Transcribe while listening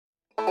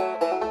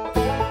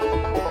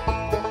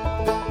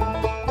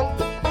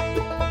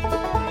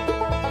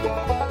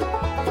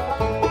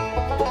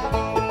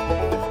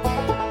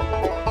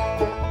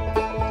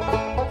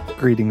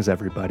Greetings,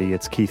 everybody.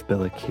 It's Keith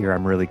Billick here.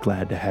 I'm really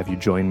glad to have you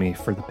join me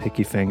for the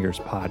Picky Fingers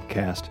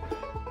podcast.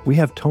 We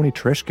have Tony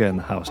Trischka in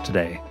the house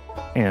today,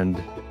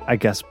 and I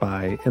guess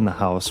by in the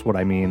house, what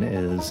I mean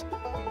is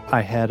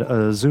I had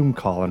a Zoom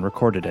call and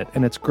recorded it,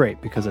 and it's great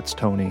because it's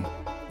Tony,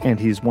 and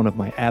he's one of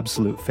my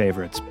absolute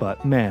favorites,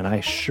 but man, I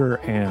sure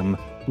am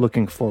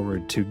looking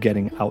forward to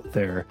getting out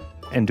there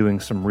and doing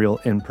some real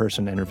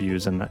in-person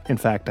interviews, and in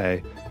fact,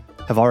 I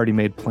have already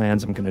made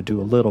plans. I'm going to do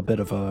a little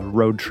bit of a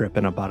road trip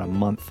in about a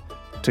month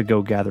to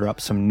go gather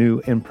up some new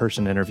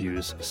in-person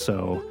interviews.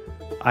 So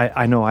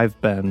I know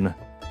I've been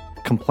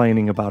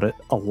complaining about it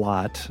a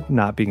lot,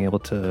 not being able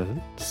to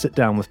sit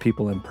down with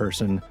people in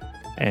person,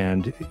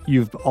 and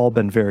you've all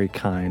been very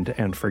kind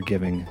and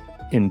forgiving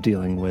in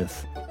dealing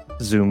with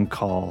Zoom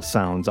call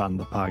sounds on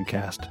the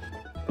podcast.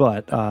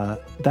 But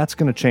that's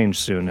going to change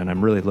soon, and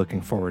I'm really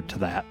looking forward to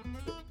that.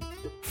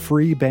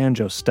 Free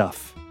banjo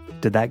stuff.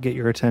 Did that get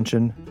your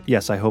attention?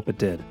 Yes, I hope it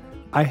did.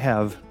 I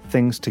have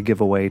things to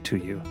give away to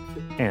you,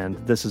 and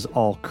this is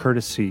all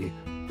courtesy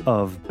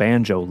of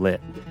Banjo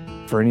Lit.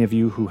 For any of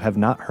you who have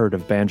not heard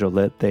of Banjo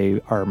Lit, they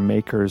are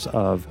makers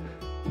of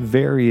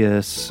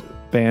various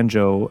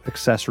banjo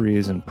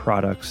accessories and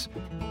products.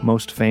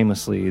 Most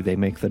famously, they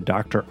make the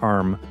Dr.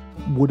 Arm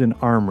wooden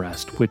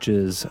armrest, which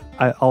is,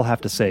 I'll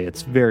have to say,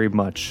 it's very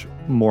much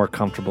more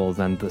comfortable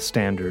than the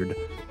standard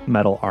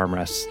metal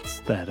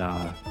armrests that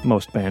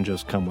most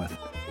banjos come with.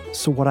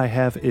 So what I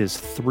have is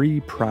 3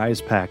 prize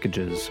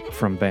packages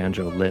from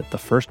Banjo Lit. The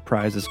first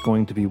prize is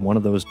going to be one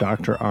of those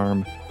Dr.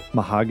 Arm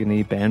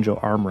mahogany banjo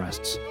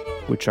armrests,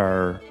 which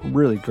are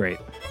really great.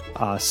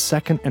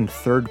 Second and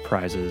third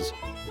prizes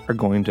are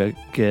going to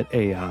get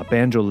a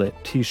Banjo Lit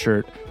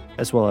t-shirt,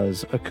 as well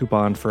as a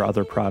coupon for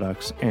other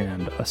products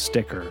and a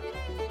sticker.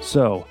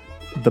 So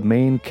the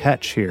main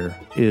catch here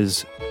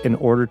is, in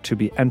order to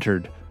be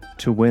entered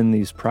to win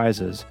these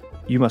prizes,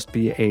 you must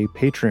be a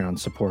Patreon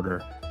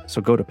supporter. So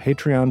go to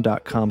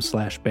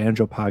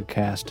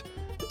patreon.com/banjopodcast,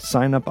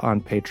 sign up on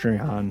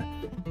Patreon.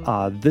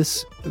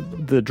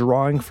 The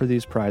drawing for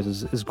these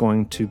prizes is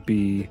going to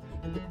be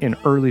in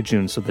early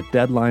June. So the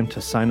deadline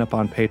to sign up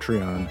on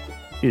Patreon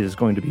is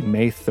going to be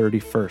May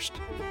 31st.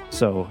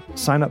 So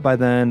sign up by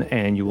then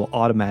and you will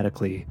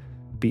automatically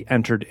be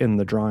entered in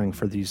the drawing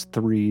for these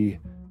 3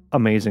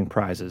 amazing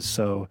prizes.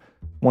 So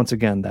once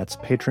again, that's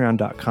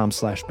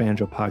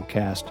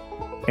patreon.com/banjopodcast.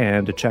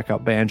 And to check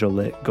out Banjo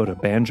Lit, go to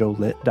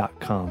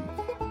banjolit.com.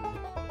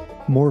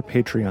 More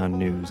Patreon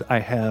news. I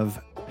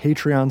have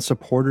Patreon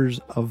supporters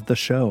of the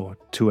show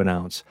to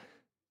announce.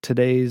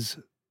 Today's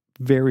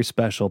very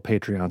special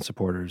Patreon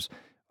supporters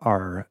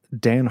are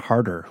Dan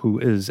Harder, who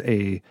is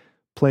a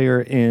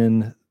player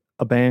in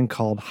a band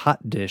called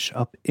Hot Dish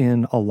up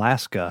in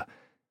Alaska.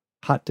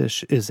 Hot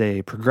Dish is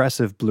a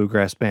progressive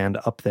bluegrass band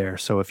up there,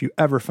 so if you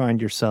ever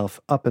find yourself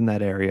up in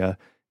that area,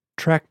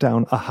 track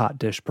down a Hot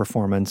Dish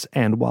performance,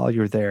 and while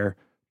you're there,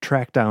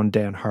 track down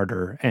Dan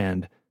Harder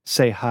and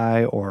say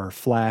hi or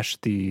flash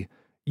the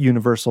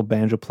Universal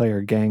Banjo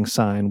Player gang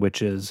sign,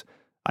 which is,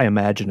 I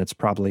imagine it's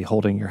probably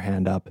holding your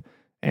hand up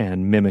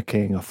and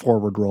mimicking a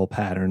forward roll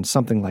pattern,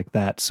 something like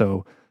that,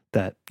 so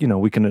that,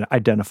 we can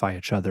identify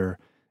each other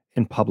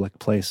in public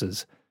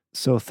places.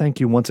 So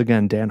thank you once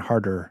again, Dan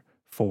Harder,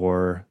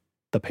 for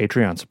the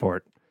Patreon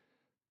support.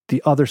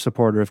 The other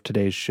supporter of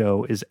today's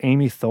show is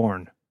Amy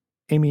Thorne.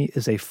 Amy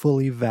is a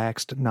fully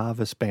vaxxed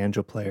novice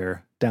banjo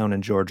player down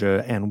in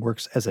Georgia and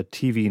works as a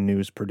TV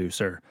news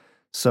producer.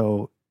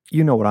 So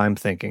you know what I'm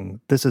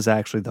thinking. This is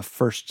actually the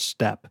first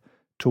step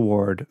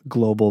toward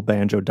global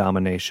banjo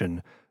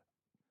domination.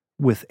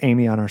 With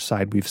Amy on our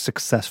side, we've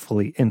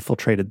successfully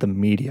infiltrated the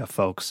media,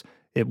 folks.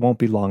 It won't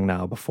be long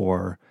now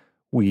before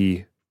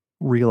we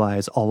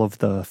realize all of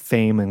the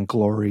fame and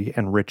glory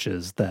and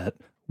riches that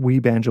we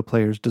banjo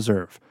players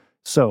deserve.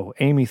 So,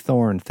 Amy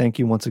Thorne, thank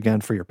you once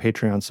again for your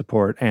Patreon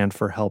support and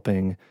for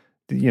helping,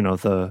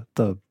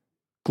 the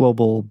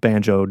global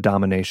banjo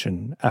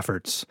domination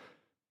efforts.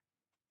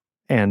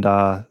 And,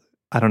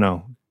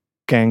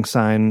 gang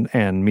sign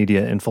and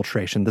media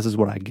infiltration. This is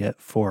what I get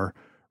for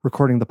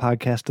recording the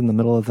podcast in the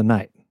middle of the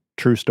night.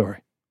 True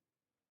story.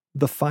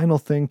 The final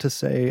thing to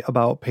say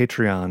about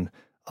Patreon,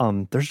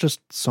 there's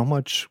just so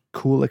much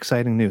cool,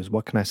 exciting news.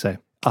 What can I say?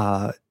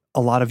 A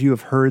lot of you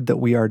have heard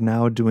that we are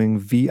now doing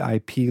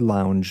VIP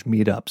lounge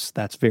meetups.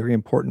 That's Very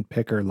Important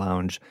Picker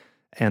Lounge.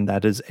 And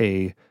that is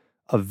a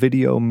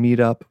video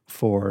meetup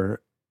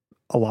for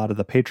a lot of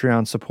the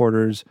Patreon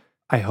supporters.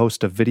 I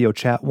host a video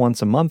chat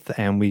once a month,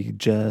 and we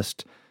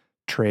just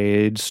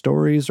trade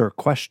stories or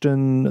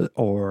question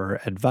or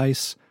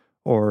advice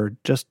or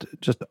just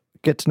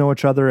get to know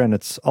each other, and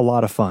it's a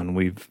lot of fun.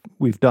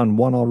 We've done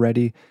one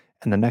already,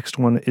 and the next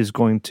one is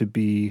going to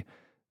be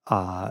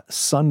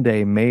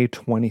Sunday, May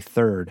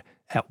 23rd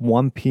at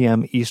 1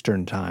 p.m.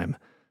 Eastern Time.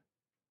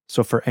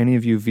 So for any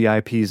of you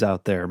VIPs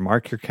out there,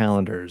 mark your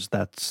calendars.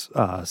 That's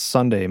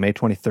Sunday, May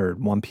 23rd,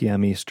 1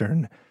 p.m.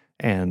 Eastern,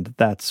 and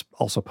that's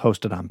also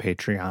posted on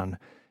Patreon.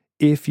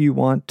 If you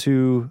want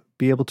to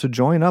be able to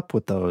join up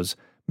with those,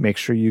 make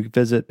sure you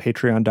visit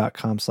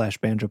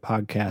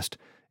patreon.com/banjopodcast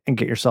and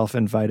get yourself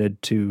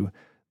invited to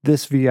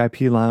this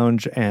VIP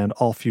lounge and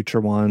all future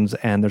ones,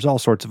 and there's all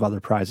sorts of other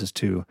prizes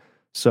too.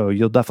 So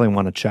you'll definitely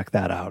want to check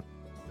that out.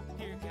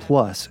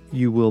 Plus,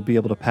 you will be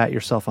able to pat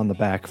yourself on the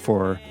back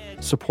for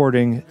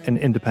supporting an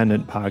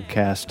independent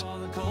podcast,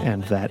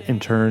 and that in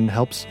turn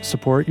helps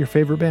support your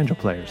favorite banjo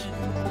players.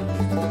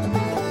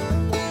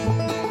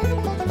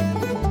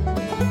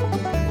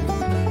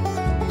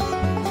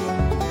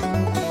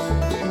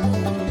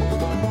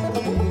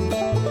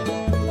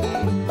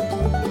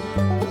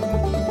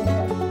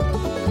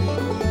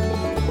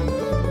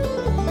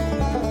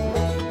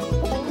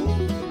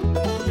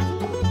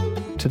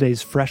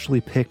 Today's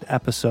freshly picked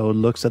episode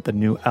looks at the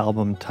new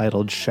album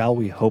titled Shall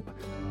We Hope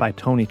by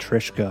Tony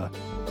Trischka,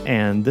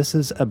 and this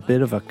is a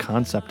bit of a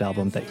concept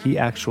album that he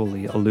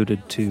actually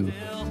alluded to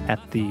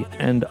at the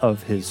end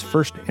of his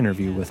first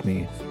interview with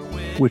me,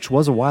 which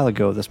was a while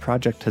ago. This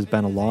project has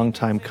been a long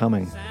time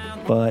coming,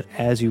 but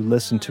as you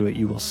listen to it,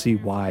 you will see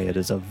why. It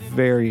is a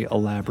very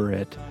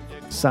elaborate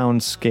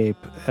soundscape.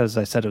 As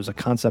I said, it was a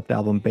concept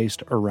album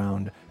based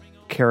around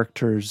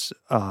characters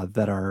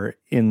that are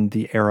in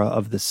the era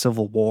of the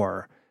Civil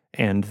War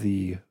and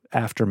the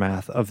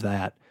aftermath of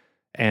that.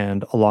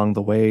 And along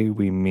the way,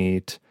 we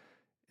meet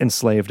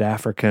enslaved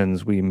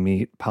Africans, we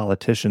meet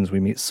politicians, we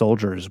meet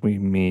soldiers, we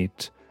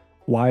meet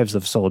wives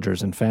of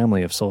soldiers and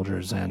family of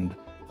soldiers, and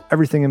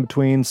everything in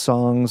between.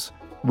 Songs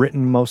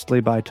written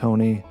mostly by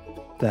Tony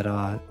that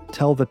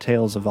tell the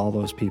tales of all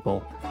those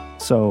people.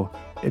 So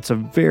it's a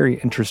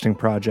very interesting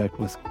project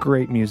with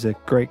great music,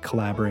 great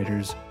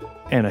collaborators,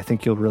 and I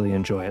think you'll really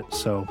enjoy it.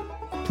 So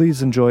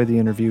please enjoy the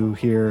interview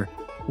here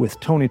with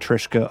Tony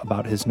Trischka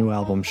about his new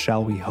album,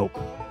 Shall We Hope.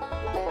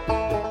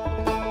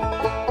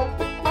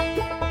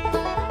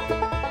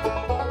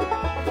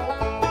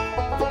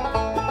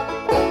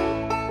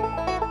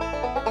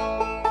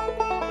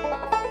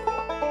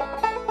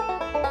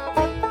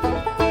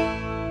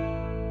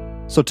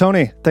 So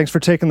Tony, thanks for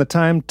taking the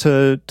time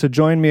to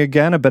join me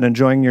again. I've been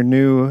enjoying your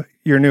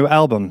new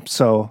album,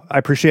 so I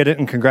appreciate it,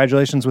 and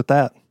congratulations with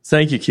that.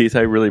 Thank you, Keith.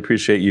 I really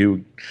appreciate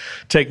you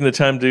taking the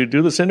time to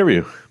do this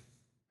interview.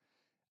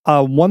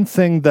 One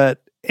thing that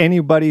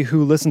anybody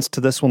who listens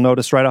to this will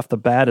notice right off the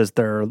bat is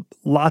there are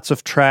lots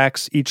of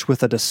tracks, each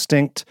with a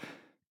distinct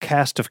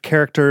cast of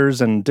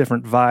characters and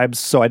different vibes,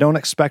 so I don't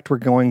expect we're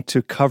going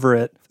to cover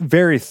it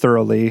very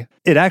thoroughly.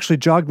 It actually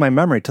jogged my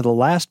memory to the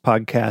last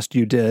podcast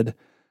you did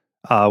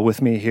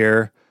with me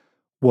here.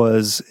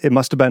 It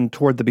must have been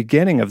toward the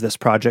beginning of this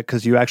project,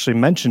 because you actually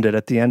mentioned it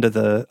at the end of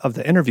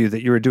the interview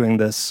that you were doing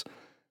this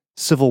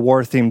Civil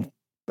War theme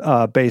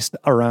based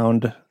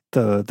around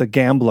the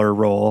gambler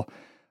role.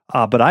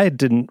 But I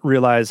didn't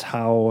realize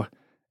how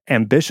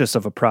ambitious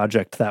of a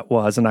project that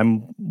was. And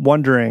I'm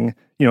wondering,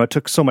 it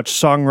took so much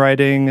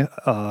songwriting,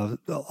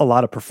 a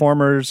lot of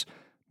performers,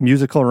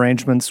 musical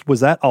arrangements.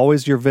 Was that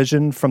always your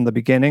vision from the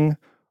beginning?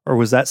 Or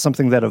was that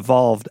something that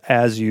evolved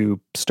as you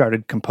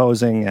started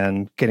composing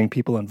and getting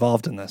people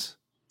involved in this?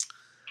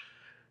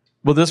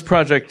 Well, this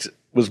project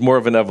was more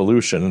of an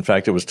evolution. In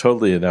fact, it was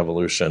totally an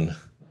evolution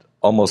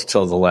almost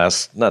till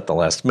not the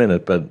last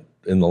minute, but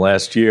in the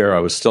last year, I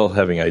was still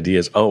having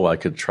ideas. Oh, I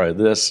could try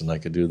this and I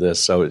could do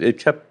this. So it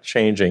kept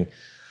changing.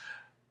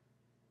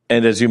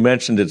 And as you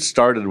mentioned, it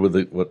started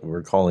with what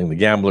we're calling the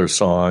Gambler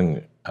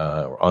song,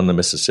 On the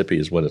Mississippi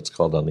is what it's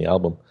called on the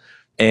album.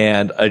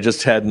 And I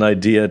just had an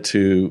idea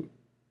to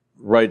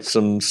write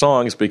some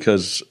songs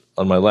because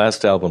on my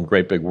last album,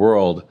 Great Big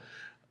World,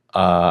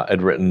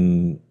 I'd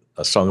written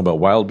a song about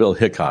Wild Bill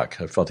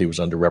Hickok. I felt he was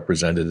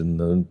underrepresented in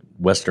the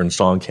Western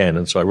song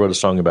canon, so I wrote a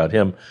song about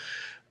him.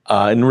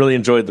 And really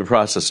enjoyed the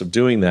process of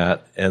doing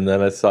that. And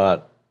then I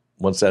thought,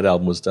 once that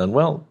album was done,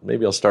 well,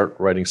 maybe I'll start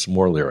writing some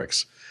more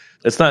lyrics.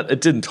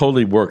 It didn't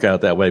totally work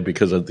out that way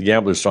because the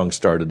Gambler song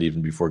started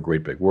even before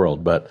Great Big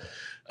World. But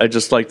I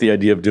just liked the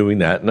idea of doing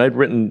that. And I'd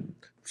written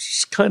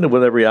kind of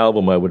with every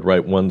album, I would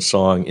write one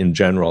song in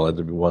general.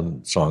 There'd be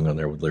one song on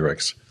there with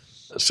lyrics.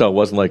 So it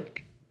wasn't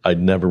like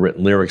I'd never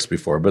written lyrics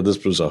before, but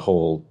this was a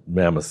whole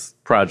mammoth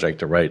project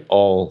to write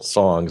all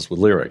songs with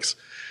lyrics,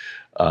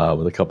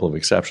 with a couple of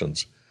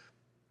exceptions.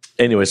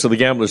 Anyway, so the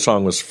Gambler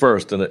song was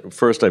first, and at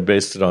first I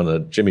based it on a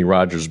Jimmy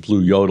Rogers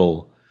Blue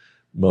Yodel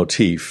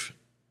motif.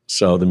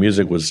 So the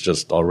music was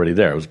just already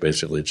there. It was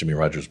basically Jimmy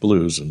Rogers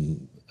blues,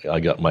 and I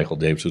got Michael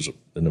Davis, who's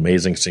an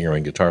amazing singer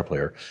and guitar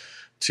player,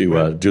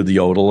 to do the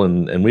yodel,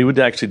 and we would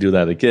actually do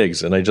that at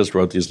gigs. And I just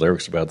wrote these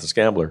lyrics about this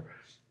gambler.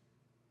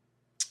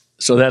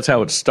 So that's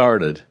how it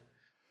started.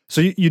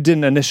 So you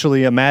didn't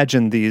initially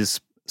imagine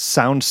these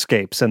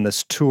soundscapes and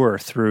this tour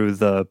through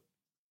the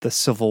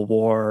Civil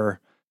War,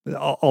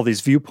 all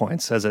these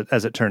viewpoints as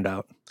it turned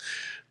out.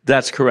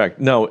 That's correct.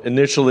 No,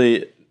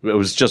 initially it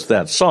was just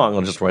that song.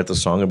 I'll just write the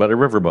song about a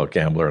riverboat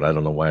gambler, and I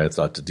don't know why I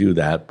thought to do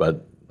that,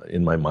 but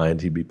in my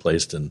mind he'd be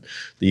placed in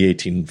the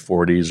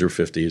 1840s or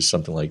 50s,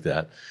 something like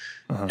that.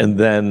 Uh-huh. And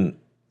then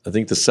I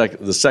think the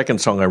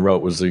second song I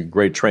wrote was the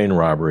Great Train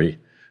Robbery,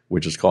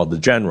 which is called The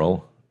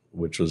General,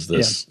 which was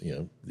this,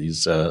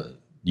 these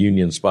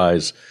Union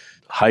spies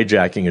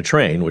hijacking a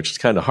train, which is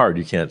kind of hard.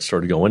 You can't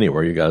sort of go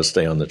anywhere. You got to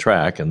stay on the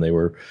track. And they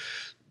were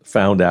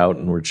found out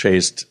and were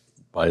chased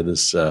by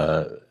this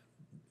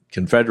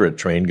Confederate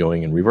train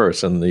going in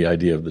reverse. And the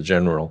idea of the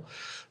general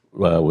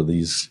with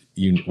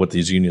what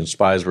these Union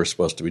spies were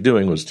supposed to be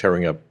doing was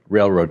tearing up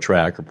railroad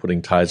track or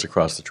putting ties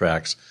across the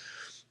tracks,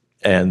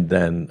 and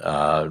then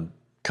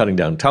cutting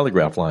down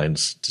telegraph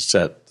lines to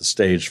set the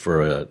stage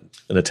for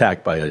an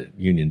attack by a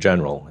Union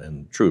general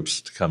and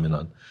troops to come in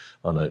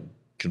on a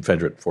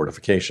Confederate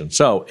fortification.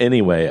 So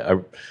anyway,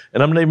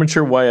 and I'm not even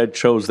sure why I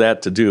chose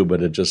that to do,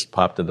 but it just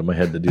popped into my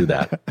head to do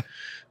that.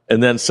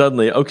 And then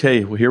suddenly,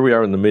 okay, well, here we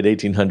are in the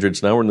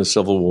mid-1800s. Now we're in the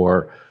Civil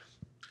War.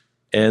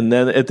 And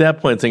then at that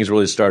point, things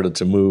really started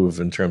to move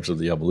in terms of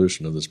the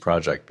evolution of this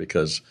project,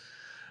 because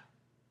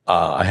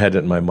I had it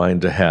in my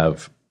mind to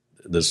have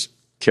this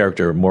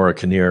character, Maura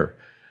Kinnear,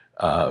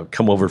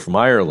 come over from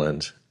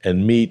Ireland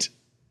and meet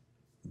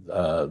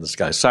this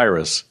guy,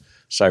 Cyrus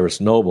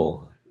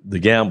Noble, the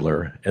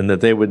gambler, and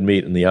that they would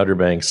meet in the Outer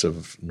Banks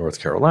of North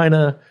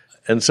Carolina.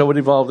 And so it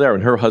evolved there.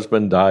 And her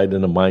husband died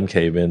in a mine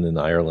cave-in in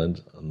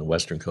Ireland, on the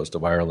western coast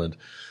of Ireland,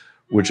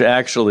 which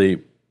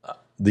actually,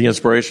 the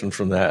inspiration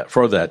for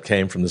that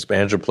came from this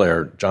banjo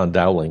player, John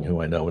Dowling,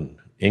 who I know in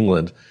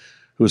England,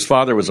 whose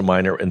father was a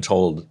miner and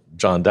told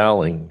John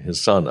Dowling,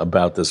 his son,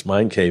 about this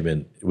mine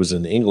cave-in. It was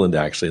in England,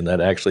 actually, and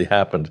that actually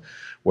happened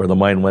where the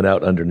mine went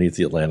out underneath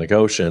the Atlantic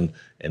Ocean,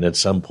 and at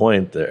some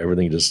point,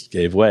 everything just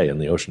gave way,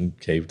 and the ocean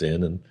caved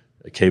in, and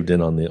it caved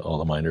in on all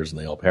the miners, and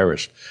they all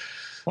perished.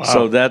 Wow.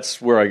 So that's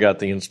where I got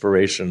the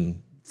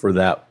inspiration for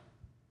that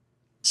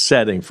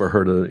setting, for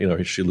her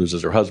to, she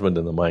loses her husband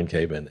in the mine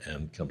cave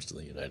and comes to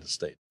the United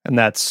States. And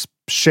that's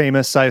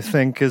Seamus, I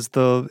think, is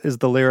the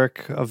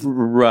lyric of...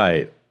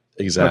 Right,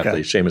 exactly.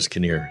 Okay. Seamus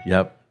Kinnear,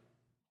 yep.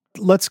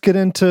 Let's get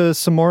into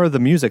some more of the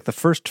music. The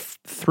first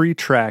 3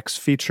 tracks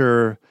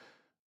feature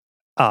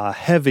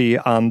heavy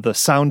on the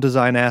sound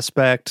design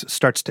aspect,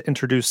 starts to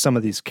introduce some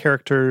of these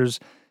characters,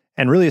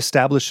 and really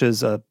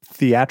establishes a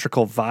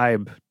theatrical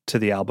vibe to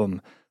the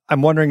album.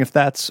 I'm wondering if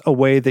that's a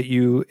way that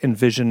you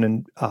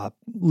envision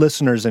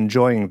listeners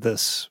enjoying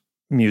this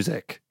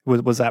music.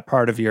 Was that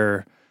part of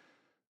your...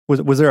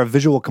 Was there a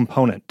visual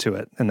component to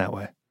it in that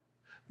way?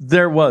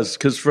 There was,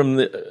 because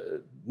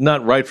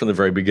not right from the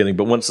very beginning,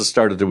 but once it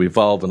started to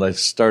evolve and I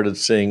started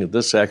seeing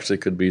this actually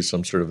could be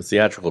some sort of a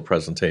theatrical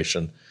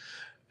presentation.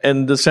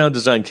 And the sound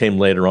design came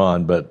later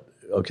on, but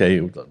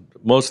okay,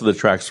 most of the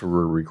tracks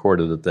were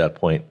recorded at that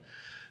point.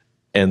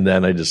 And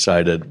then I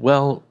decided,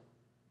 well,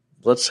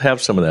 let's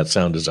have some of that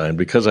sound design,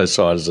 because I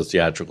saw it as a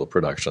theatrical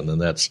production. And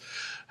that's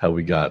how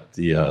we got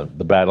the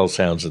battle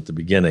sounds at the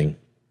beginning,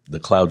 the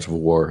Clouds of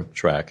War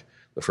track,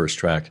 the first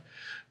track,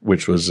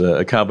 which was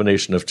a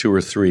combination of 2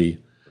 or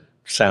 3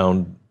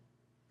 sound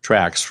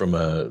tracks from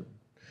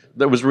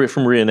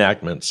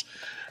reenactments.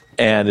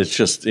 And it's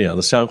just,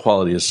 the sound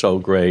quality is so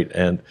great.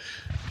 And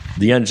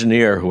the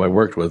engineer who I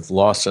worked with,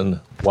 Lawson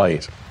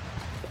White,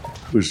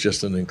 who's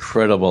just an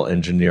incredible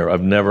engineer.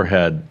 I've never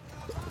had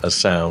a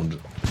sound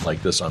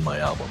like this on my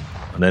album,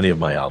 on any of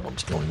my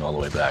albums going all the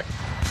way back.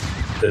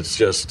 It's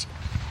just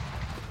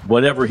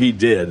whatever he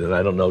did, and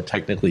I don't know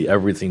technically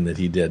everything that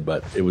he did,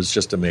 but it was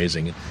just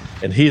amazing.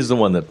 And he's the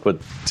one that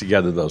put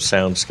together those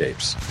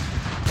soundscapes.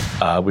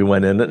 We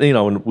went in,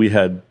 and we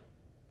had,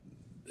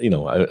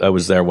 I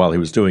was there while he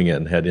was doing it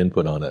and had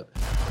input on it.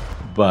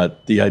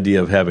 But the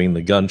idea of having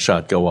the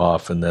gunshot go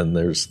off, and then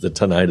there's the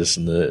tinnitus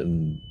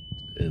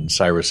in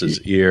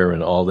Cyrus's ear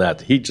and all that,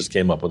 he just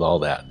came up with all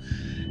that.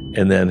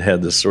 And then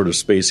had this sort of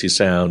spacey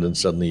sound, and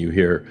suddenly you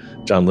hear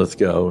John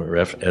Lithgow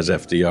as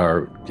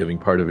FDR giving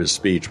part of his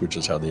speech, which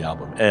is how the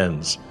album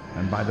ends.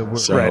 And by the word,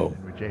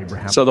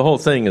 so the whole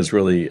thing is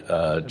really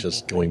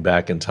just going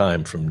back in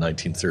time from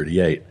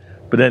 1938.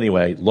 But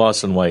anyway,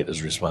 Lawson White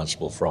is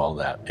responsible for all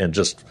that, and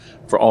just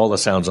for all the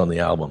sounds on the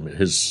album.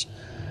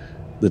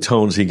 The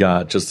tones he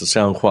got, just the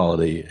sound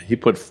quality. He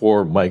put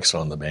 4 mics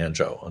on the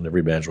banjo. On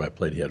every banjo I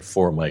played, he had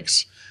 4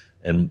 mics,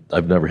 and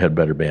I've never had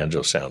better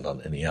banjo sound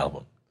on any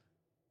album.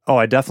 Oh,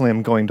 I definitely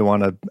am going to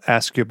want to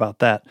ask you about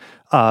that.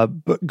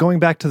 But going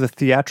back to the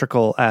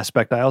theatrical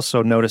aspect, I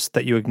also noticed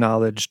that you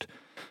acknowledged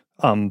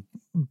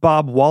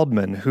Bob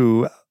Waldman,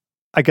 who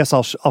I guess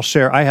I'll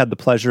share. I had the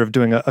pleasure of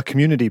doing a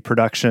community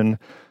production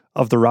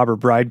of The Robber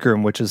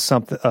Bridegroom, which is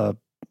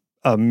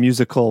a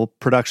musical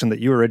production that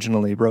you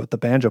originally wrote the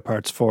banjo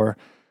parts for.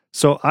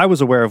 So I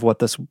was aware of what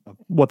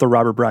The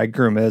Robber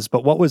Bridegroom is,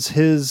 but what was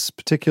his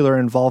particular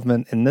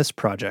involvement in this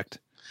project?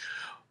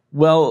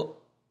 Well,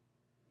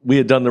 we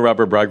had done The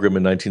Robber Bridegroom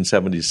in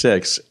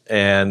 1976,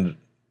 and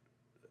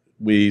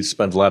we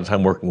spent a lot of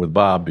time working with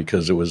Bob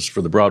because it was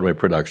for the Broadway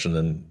production,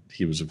 and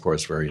he was, of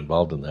course, very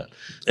involved in that.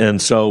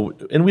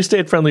 And we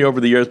stayed friendly over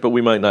the years, but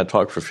we might not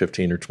talk for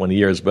 15 or 20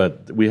 years,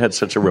 but we had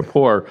such a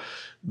rapport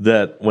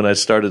that when I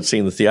started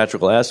seeing the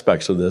theatrical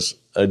aspects of this,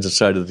 I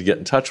decided to get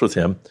in touch with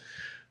him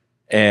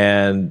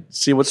and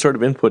see what sort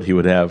of input he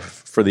would have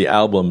for the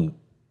album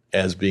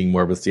as being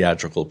more of a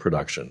theatrical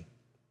production.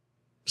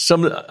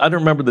 I don't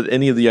remember that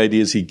any of the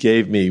ideas he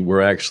gave me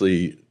were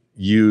actually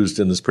used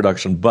in this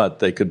production, but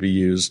they could be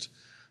used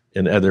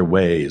in other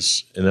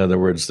ways. In other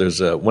words,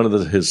 there's one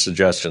of his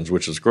suggestions,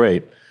 which is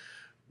great,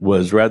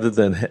 was rather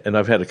than, and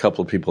I've had a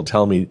couple of people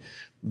tell me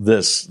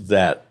this,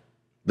 that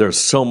there's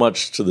so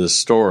much to this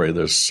story,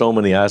 there's so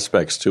many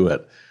aspects to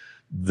it,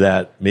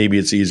 that maybe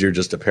it's easier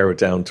just to pare it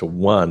down to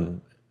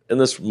one, and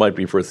this might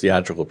be for a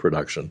theatrical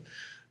production,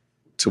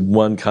 to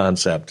one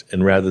concept,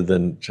 and rather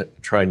than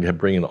trying to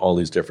bring in all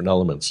these different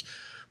elements.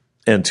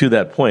 And to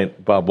that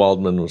point, Bob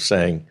Waldman was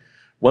saying,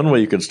 one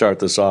way you could start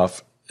this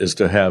off is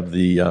to have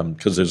the,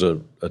 because there's a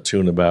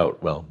tune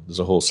about, well, there's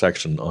a whole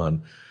section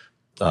on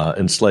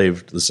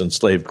this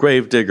enslaved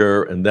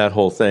gravedigger and that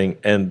whole thing.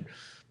 And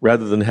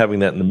rather than having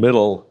that in the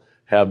middle,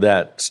 have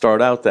that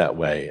start out that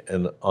way.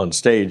 And on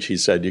stage, he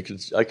said,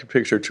 I could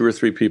picture 2 or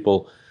 3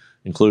 people,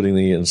 including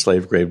the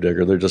enslaved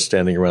gravedigger. They're just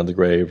standing around the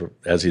grave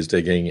as he's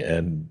digging,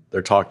 and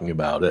they're talking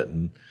about it.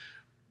 And,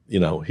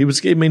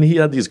 he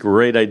had these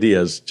great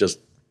ideas, just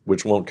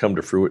which didn't come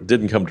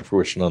to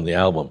fruition on the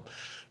album.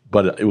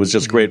 But it was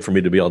just great for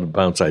me to be able to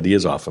bounce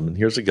ideas off him. And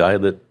here's a guy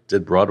that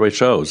did Broadway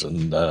shows.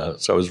 And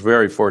so I was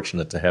very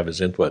fortunate to have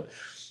his input.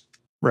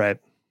 Right.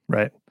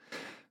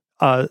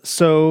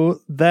 So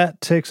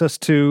that takes us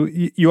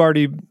to,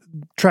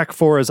 track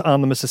 4 is On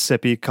the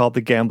Mississippi, called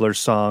The Gambler's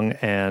Song.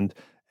 And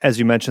as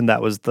you mentioned,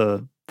 that was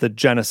the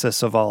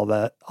genesis of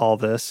all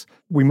this.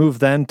 We move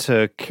then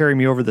to Carry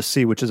Me Over the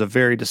Sea, which is a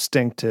very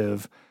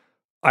distinctive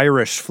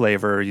Irish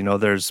flavor.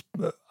 There's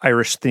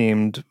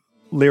Irish-themed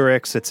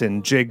lyrics. It's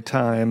in jig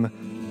time.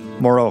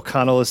 Maura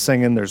O'Connell is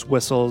singing. There's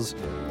whistles.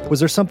 Was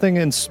there something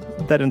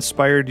that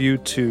inspired you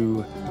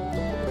to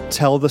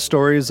tell the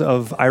stories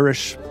of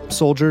Irish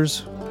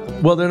soldiers?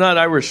 Well, they're not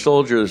Irish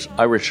soldiers.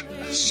 Irish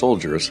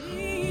soldiers.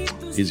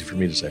 Easy for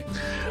me to say.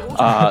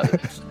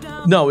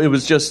 No, it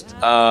was just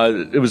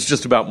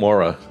about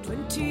Maura.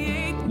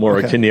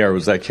 Maura Kinnear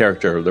was that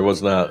character. There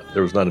was not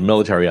a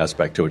military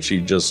aspect to it. She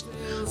just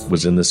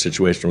was in this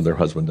situation where her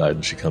husband died,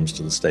 and she comes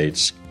to the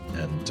States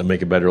and to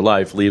make a better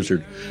life, leaves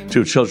her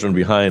 2 children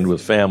behind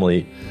with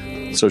family,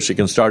 so she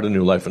can start a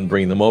new life and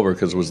bring them over,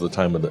 because it was at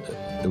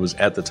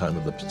the time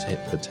of the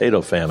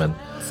potato famine.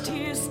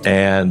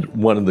 And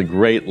one of the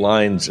great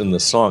lines in the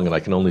song, and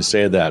I can only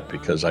say that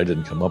because I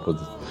didn't come up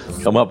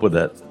with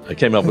it. I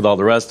came up with all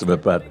the rest of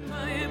it, but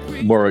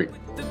Maura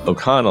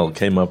O'Connell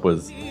came up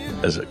with,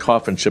 as a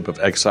coffin ship of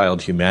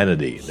exiled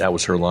humanity. That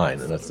was her line,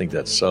 and I think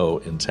that's so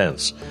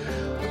intense.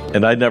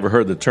 And I'd never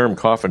heard the term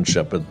coffin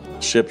ship, but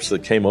ships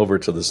that came over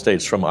to the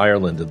States from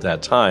Ireland at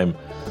that time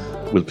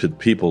with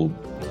people,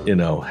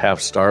 half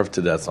starved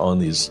to death on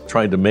these,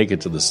 trying to make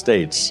it to the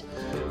States,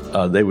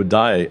 they would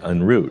die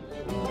en route.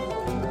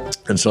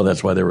 And so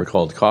that's why they were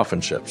called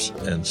coffin ships.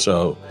 And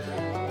so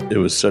it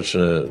was such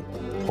a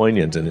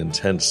poignant and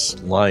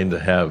intense line to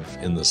have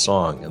in the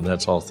song, and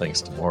that's all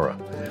thanks to Maura.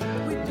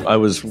 I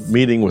was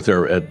meeting with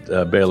her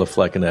at Bela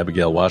Fleck and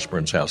Abigail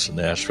Washburn's house in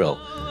Nashville,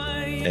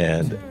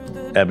 and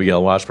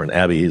Abigail Washburn,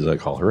 Abby as I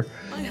call her,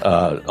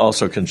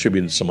 also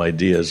contributed some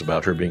ideas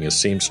about her being a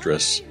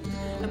seamstress,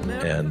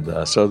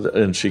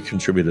 and she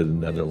contributed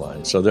another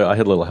line. So I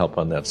had a little help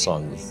on that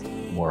song with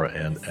Maura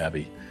and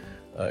Abby.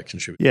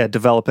 Contribute.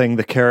 Developing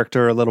the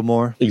character a little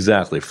more.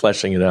 Exactly,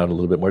 fleshing it out a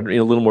little bit more,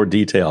 a little more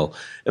detail.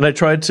 And I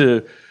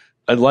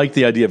like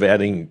the idea of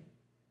adding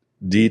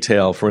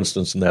detail. For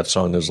instance, in that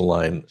song, there's a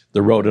line,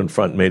 "The road in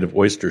front made of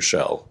oyster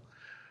shell,"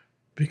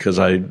 because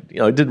I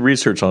did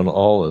research on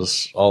all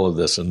of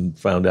this and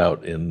found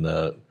out in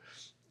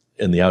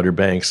the Outer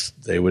Banks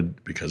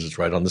because it's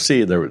right on the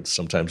sea,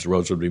 sometimes the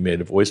roads would be made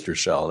of oyster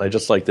shell, and I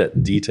just like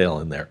that detail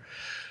in there.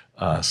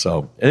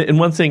 And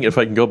one thing, if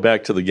I can go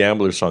back to the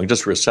Gambler song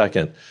just for a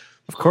second.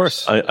 Of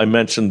course. I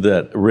mentioned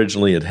that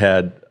originally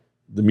the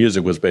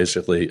music was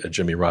basically a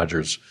Jimmy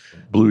Rogers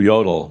blue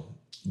yodel.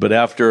 But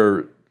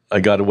after I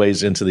got a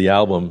ways into the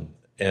album,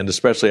 and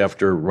especially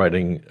after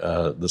writing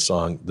the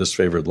song This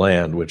Favored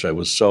Land, which I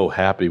was so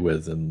happy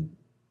with and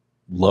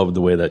loved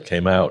the way that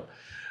came out,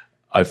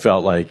 I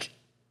felt like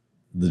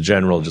the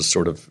general just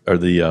sort of, or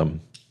the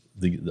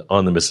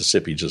On the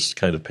Mississippi just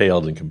kind of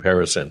paled in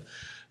comparison.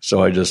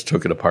 So I just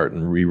took it apart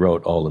and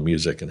rewrote all the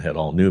music and had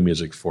all new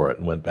music for it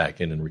and went back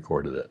in and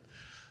recorded it.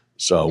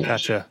 So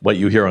Gotcha. What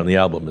you hear on the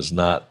album is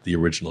not the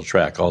original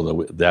track,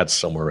 although that's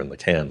somewhere in the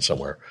can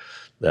somewhere,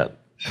 that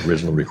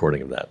original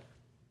recording of that.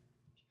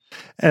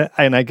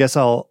 And I guess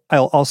I'll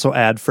also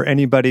add, for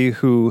anybody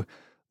who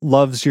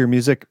loves your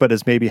music but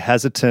is maybe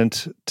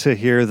hesitant to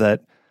hear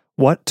that,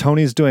 what,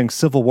 Tony's doing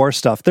Civil War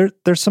stuff,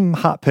 there's some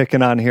hot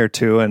picking on here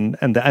too, and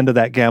the end of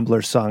that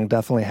Gambler song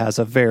definitely has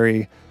a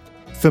very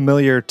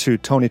familiar to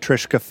Tony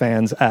Trischka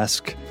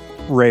fans-esque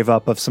rave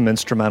up of some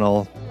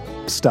instrumental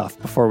stuff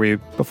before we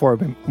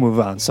move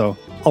on. So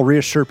I'll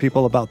reassure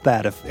people about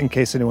that in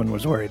case anyone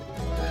was worried.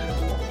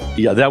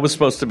 Yeah, that was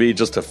supposed to be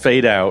just a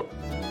fade out.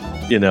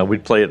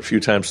 We'd play it a few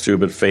times through,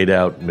 but fade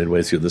out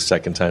midway through the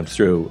second time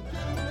through.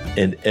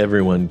 And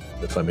everyone,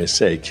 if I may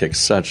say, kicked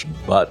such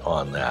butt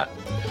on that.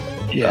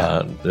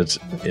 Yeah. It's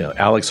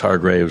Alex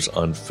Hargraves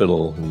on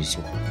fiddle, who's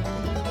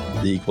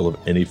the equal of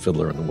any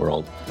fiddler in the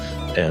world.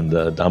 And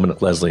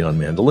Dominic Leslie on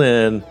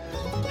mandolin,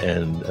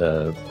 and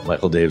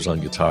Michael Daves on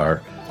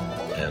guitar,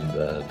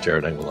 and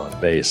Jared Engel on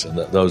bass. And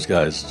those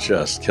guys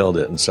just killed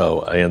it. And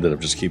so I ended up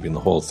just keeping the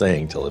whole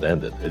thing till it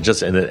ended.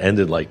 And it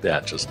ended like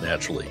that, just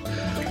naturally.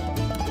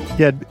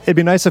 Yeah, it'd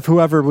be nice if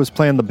whoever was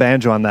playing the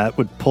banjo on that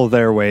would pull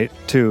their weight,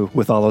 too,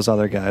 with all those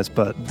other guys.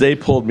 But they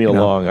pulled me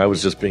along. I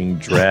was just being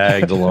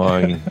dragged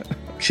along,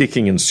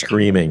 kicking and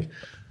screaming.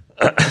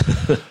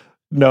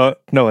 No,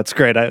 it's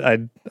great.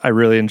 I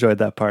really enjoyed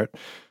that part.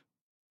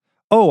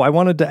 Oh, I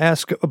wanted to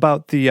ask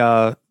about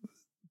the,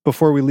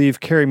 before we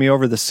leave, Carry Me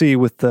Over the Sea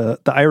with the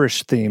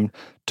Irish theme.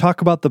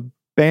 Talk about the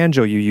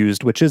banjo you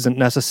used, which isn't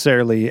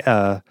necessarily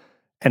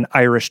an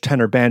Irish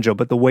tenor banjo,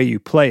 but the way you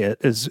play it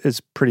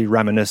is pretty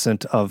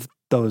reminiscent of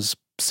those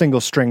single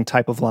string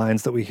type of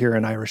lines that we hear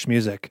in Irish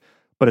music,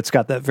 but it's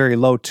got that very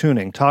low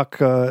tuning. Talk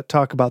about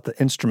the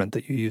instrument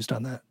that you used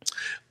on that.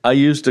 I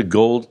used a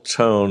gold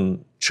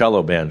tone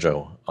cello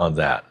banjo on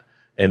that,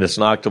 and it's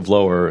an octave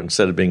lower.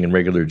 Instead of being in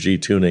regular G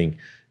tuning,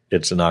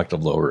 it's an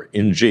octave lower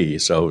in G,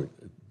 so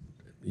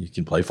you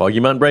can play Foggy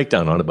Mountain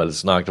Breakdown on it, but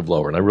it's an octave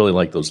lower, and I really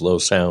like those low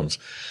sounds.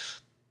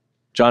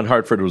 John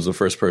Hartford was the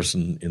first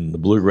person in the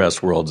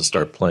bluegrass world to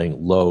start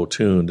playing low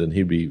tuned, and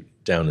he'd be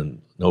down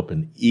in an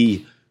open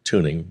E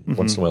tuning,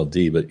 once in a while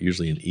D, but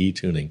usually in E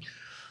tuning.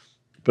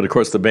 But of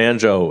course, the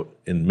banjo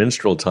in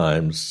minstrel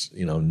times,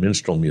 in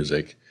minstrel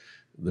music,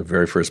 the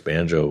very first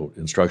banjo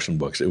instruction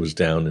books, it was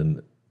down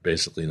in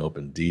basically an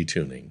open D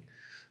tuning.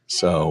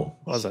 So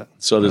was it?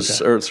 So this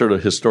sort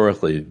of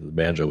historically, the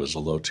banjo was a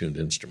low tuned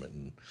instrument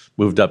and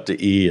moved up to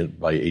E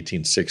by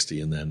 1860,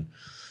 and then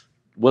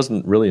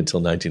wasn't really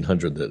until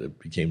 1900 that it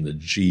became the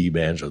G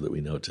banjo that we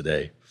know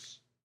today.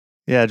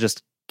 Yeah, it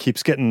just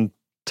keeps getting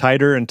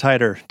tighter and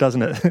tighter,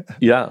 doesn't it?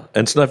 Yeah,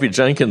 and Snuffy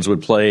Jenkins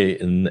would play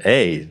in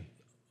A,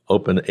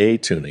 open A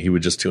tuning. He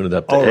would just tune it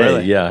up to A.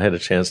 Really? Yeah, I had a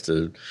chance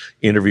to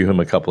interview him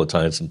a couple of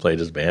times and played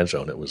his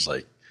banjo, and it was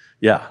like,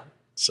 yeah.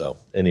 So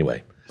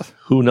anyway,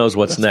 who knows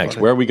what's next?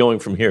 Funny. Where are we going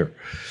from here?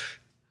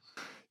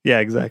 Yeah,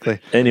 exactly.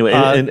 Anyway,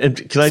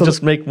 and can I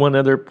just make one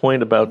other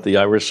point about the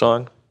Irish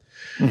song?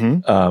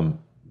 Mm-hmm.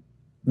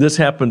 This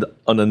happened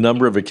on a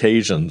number of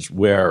occasions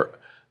where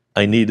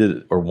I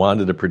needed or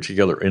wanted a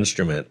particular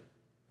instrument,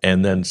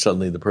 and then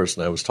suddenly the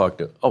person I was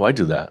talking to, I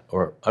do that,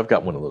 or I've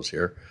got one of those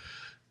here.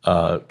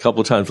 A couple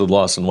of times with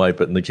Lost and White,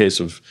 but in the case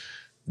of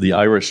the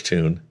Irish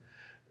tune,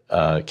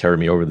 Carry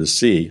Me Over the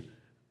Sea,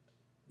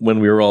 when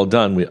we were all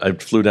done, I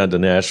flew down to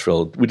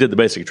Nashville. We did the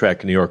basic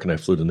track in New York, and I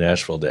flew to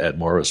Nashville to add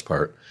Maura's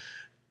part.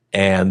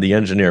 And the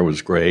engineer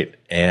was great,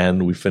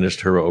 and we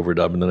finished her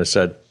overdub, and then I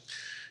said,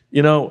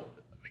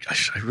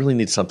 gosh, I really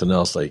need something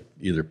else, like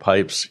either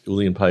pipes,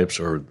 Uilleann pipes,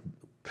 or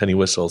penny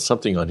whistle,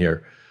 something on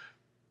here.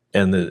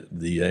 And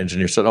the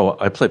engineer said,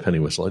 I play penny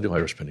whistle. I do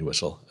Irish penny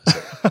whistle. I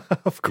said,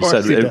 of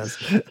course he does.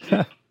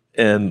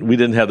 And we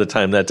didn't have the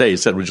time that day. He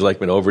said, would you like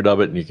me to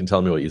overdub it? And you can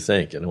tell me what you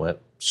think. And I went,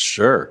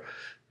 sure.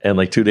 And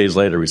like 2 days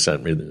later, he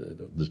sent me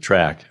the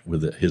track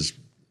with his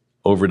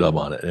overdub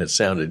on it. And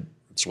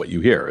it's what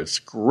you hear. It's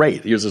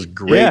great. Here's this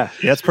great. Yeah,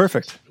 it's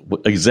perfect.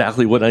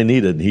 Exactly what I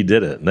needed. And he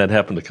did it. And that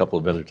happened a couple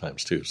of other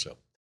times too. So.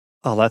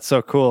 Oh, that's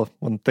so cool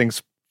when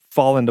things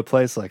fall into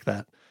place like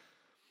that.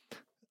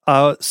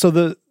 So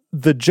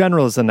the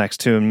General is the next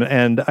tune,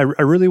 and I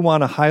really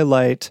want to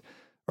highlight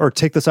or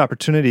take this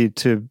opportunity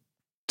to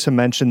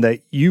mention that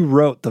you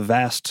wrote the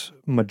vast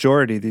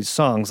majority of these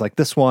songs. Like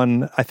this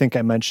one, I think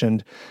I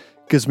mentioned,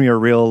 gives me a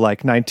real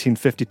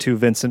 1952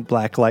 Vincent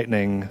Black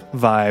Lightning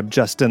vibe,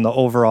 just in the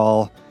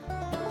overall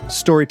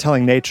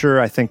storytelling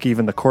nature. I think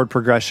even the chord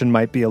progression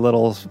might be a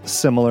little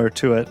similar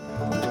to it.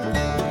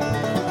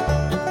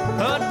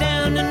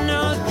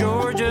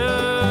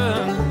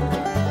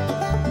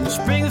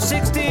 Spring of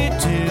 62,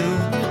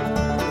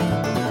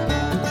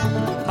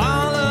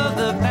 all of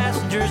the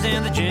passengers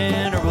and the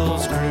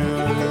General's crew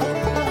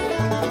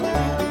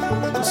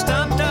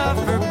stopped off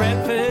for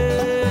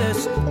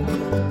breakfast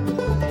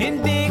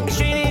in big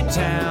shady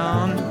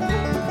town,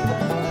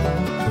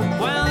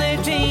 while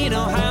 18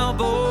 Ohio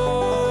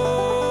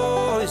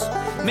boys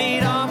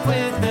made off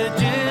with the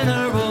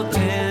General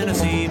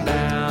Tennessee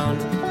bound.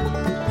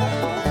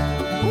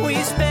 We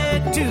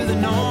sped to the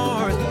north,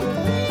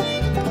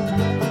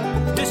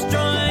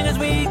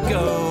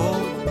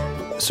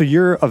 so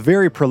you're a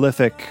very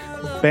prolific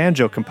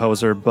banjo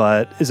composer,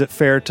 but is it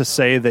fair to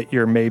say that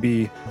you're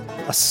maybe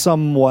a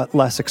somewhat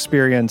less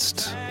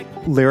experienced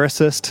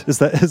lyricist? Is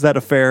that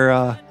a fair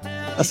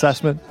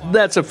assessment?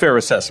 That's a fair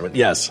assessment,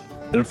 yes.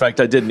 In fact,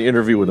 I did an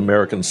interview with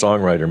American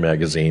Songwriter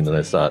magazine, and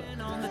I thought,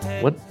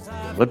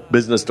 what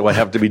business do I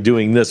have to be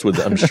doing this with?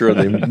 I'm sure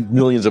the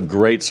millions of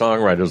great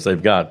songwriters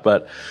they've got.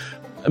 But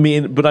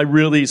I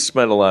really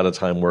spent a lot of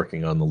time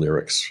working on the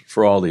lyrics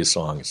for all these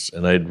songs,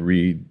 and I'd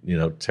read,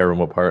 tear them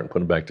apart and put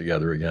them back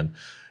together again.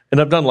 And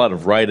I've done a lot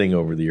of writing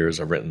over the years.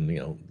 I've written,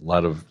 a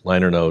lot of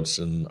liner notes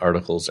and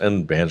articles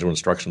and banjo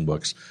instruction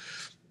books.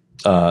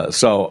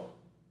 So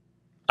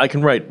I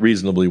can write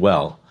reasonably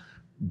well,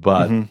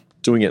 but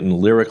doing it in a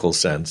lyrical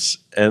sense.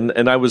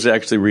 And I was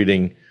actually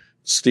reading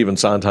Stephen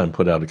Sondheim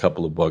put out a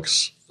couple of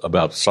books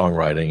about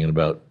songwriting and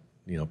about,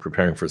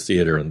 preparing for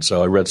theater. And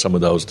so I read some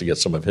of those to get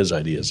some of his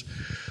ideas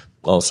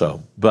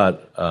also.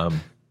 But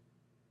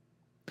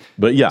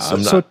yeah,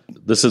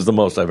 this is the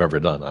most I've ever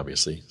done,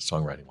 obviously,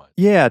 songwriting-wise.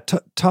 Yeah,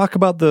 talk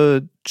about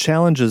the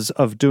challenges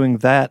of doing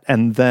that.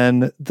 And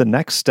then the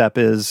next step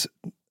is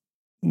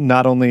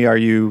not only are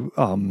you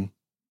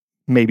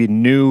maybe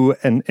new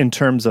in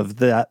terms of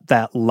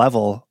that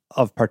level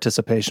of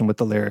participation with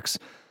the lyrics,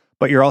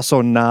 but you're also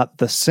not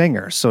the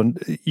singer. So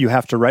you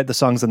have to write the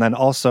songs and then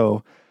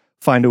also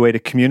find a way to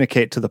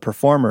communicate to the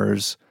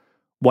performers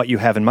what you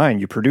have in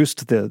mind. You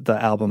produced the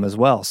album as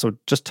well. So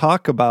just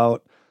talk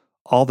about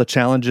all the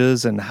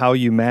challenges and how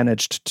you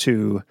managed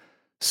to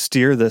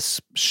steer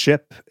this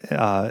ship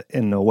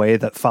in a way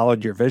that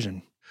followed your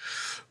vision.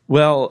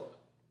 Well,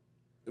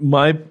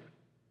 my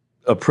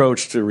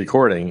approach to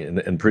recording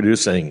and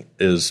producing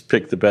is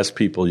pick the best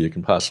people you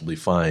can possibly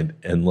find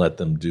and let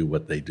them do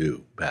what they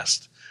do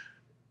best.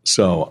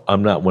 So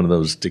I'm not one of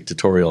those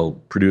dictatorial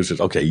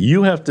producers. Okay,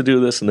 you have to do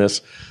this and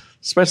this,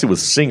 especially with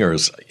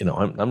singers.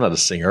 I'm not a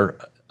singer.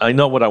 I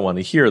know what I want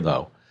to hear,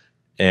 though.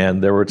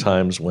 And there were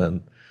times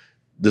when,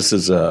 this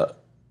is a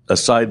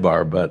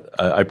sidebar, but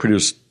I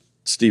produced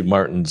Steve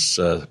Martin's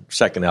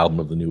second album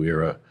of the new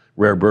era,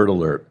 Rare Bird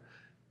Alert.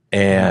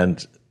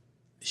 And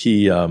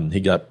he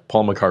got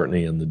Paul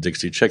McCartney and the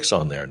Dixie Chicks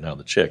on there, now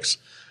the Chicks.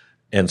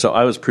 And so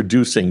I was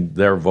producing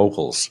their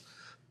vocals,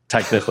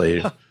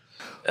 technically.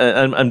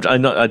 And I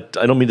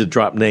don't mean to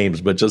drop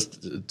names, but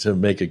just to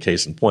make a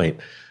case in point,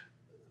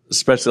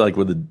 especially like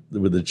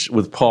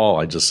with Paul,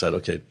 I just said,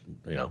 okay,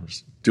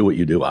 just do what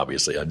you do.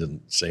 Obviously, I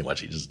didn't say much;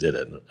 he just did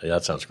it. And,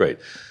 that sounds great.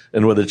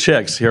 And with the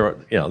Chicks, here,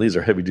 these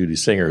are heavy duty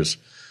singers,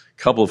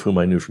 a couple of whom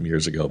I knew from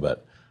years ago,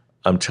 but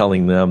I'm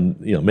telling them,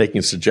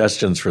 making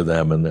suggestions for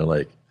them, and they're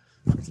like,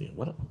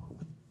 what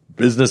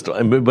business?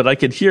 But I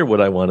could hear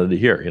what I wanted to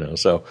hear,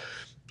 So,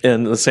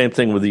 and the same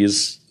thing with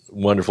these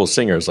wonderful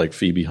singers like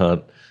Phoebe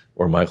Hunt,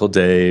 or Michael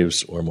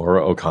Daves, or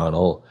Maura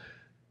O'Connell,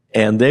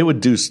 and they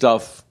would do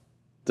stuff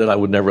that I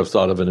would never have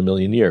thought of in a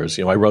million years.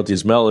 I wrote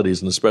these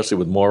melodies, and especially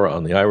with Maura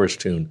on the Irish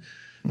tune,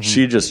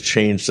 she just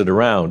changed it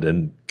around,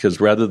 and because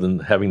rather than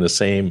having the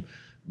same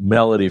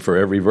melody for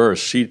every verse,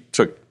 she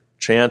took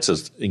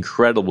chances,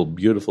 incredible,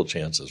 beautiful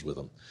chances with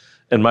them.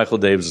 And Michael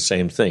Daves, the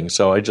same thing.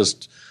 So I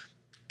just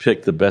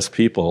picked the best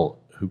people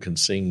who can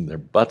sing their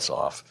butts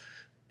off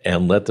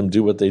and let them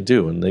do what they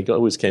do. And they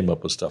always came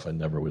up with stuff I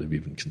never would have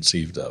even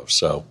conceived of.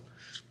 So,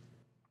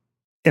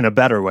 in a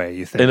better way,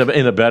 you think?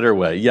 In a better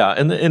way, yeah.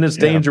 And it's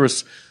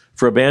dangerous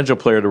for a banjo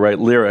player to write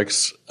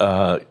lyrics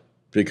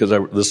because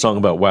the song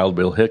about Wild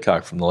Bill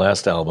Hickok from the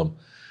last album,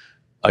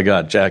 I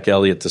got Jack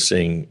Elliott to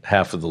sing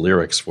half of the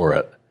lyrics for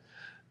it,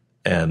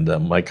 and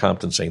Mike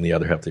Compton sang the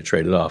other half. They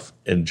traded off.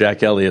 And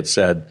Jack Elliott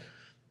said,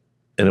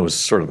 and it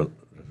was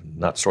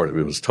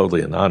it was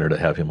totally an honor to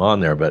have him on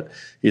there, but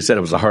he said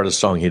it was the hardest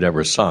song he'd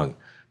ever sung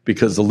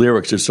because the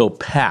lyrics are so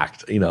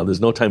packed.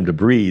 There's no time to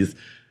breathe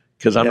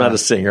because I'm not a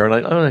singer, and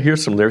I want to hear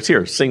some lyrics.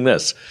 Here, sing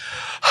this.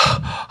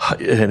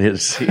 And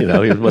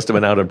he must have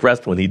been out of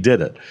breath when he did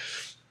it.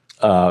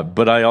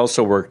 But I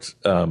also worked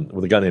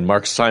with a guy named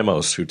Mark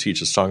Simos, who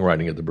teaches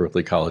songwriting at the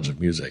Berklee College of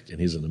Music, and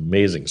he's an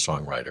amazing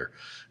songwriter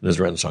and has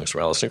written songs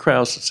for Alison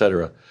Krauss, et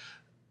cetera.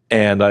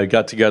 And I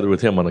got together with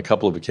him on a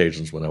couple of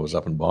occasions when I was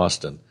up in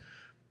Boston,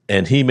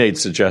 and he made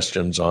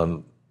suggestions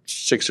on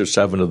 6 or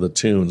 7 of the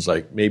tunes,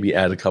 like maybe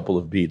add a couple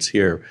of beats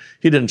here.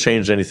 He didn't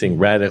change anything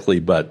radically,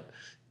 but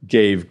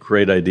gave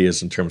great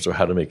ideas in terms of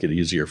how to make it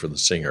easier for the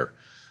singer.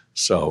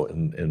 So,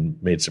 and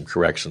made some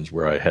corrections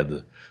where I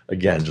had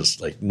again,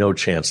 just like no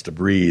chance to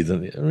breathe.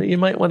 And you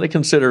might want to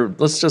consider,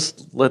 let's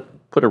just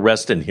put a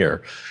rest in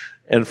here.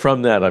 And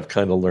from that, I've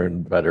kind of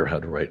learned better how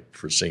to write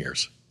for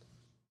singers.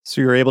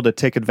 So you're able to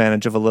take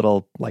advantage of a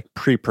little like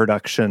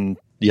pre-production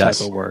type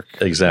of work.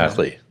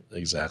 Exactly.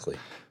 Exactly.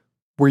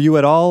 Were you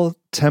at all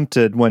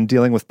tempted when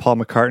dealing with Paul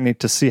McCartney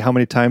to see how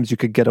many times you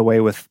could get away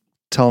with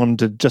telling him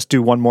to just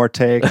do one more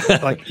take?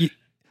 Like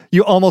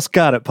you almost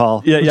got it,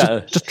 Paul.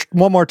 Yeah. Just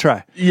one more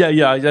try.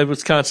 Yeah. I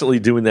was constantly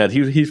doing that.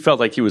 He felt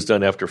like he was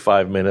done after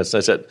 5 minutes. I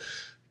said,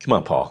 come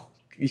on, Paul,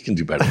 you can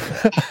do better than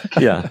that.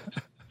 Yeah.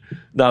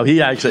 No,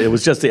 it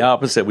was just the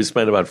opposite. We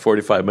spent about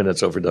 45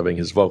 minutes overdubbing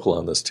his vocal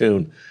on this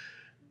tune.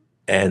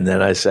 And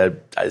then I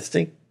said, I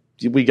think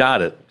we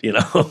got it,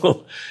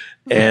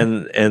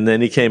 And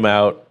then he came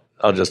out.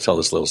 I'll just tell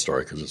this little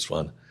story because it's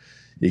fun.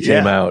 He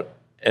came out,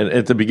 and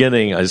at the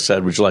beginning I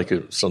said, would you like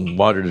some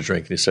water to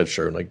drink? And he said,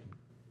 sure. And I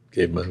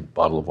gave him a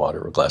bottle of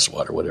water or a glass of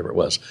water, whatever it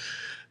was.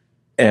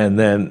 And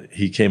then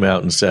he came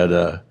out and said,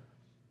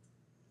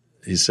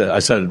 I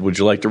said, would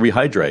you like to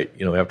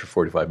rehydrate, after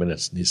 45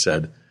 minutes? And he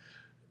said,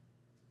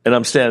 and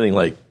I'm standing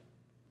like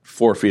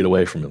 4 feet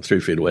away from him,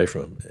 3 feet away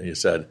from him. And he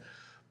said,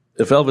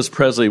 if Elvis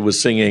Presley was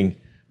singing,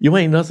 you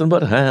ain't nothing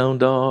but a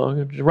hound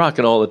dog,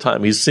 rocking all the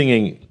time. He's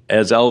singing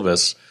as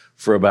Elvis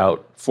for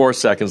about 4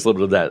 seconds, a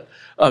little bit of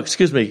that.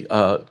 Excuse me, can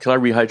I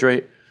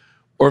rehydrate?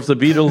 Or if the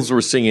Beatles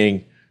were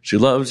singing, She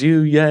loves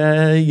you,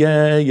 yeah,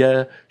 yeah,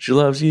 yeah. She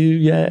loves you,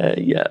 yeah,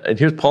 yeah. And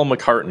here's Paul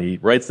McCartney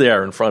right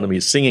there in front of me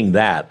singing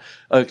that.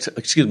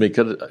 Excuse me,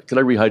 could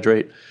I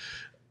rehydrate?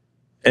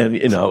 And,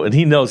 and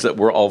he knows that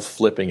we're all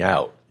flipping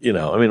out.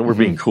 We're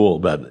being cool,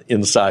 but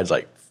inside's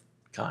like,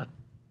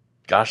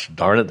 gosh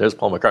darn it, there's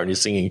Paul McCartney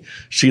singing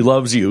She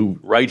Loves You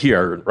right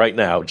here, right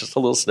now, just a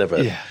little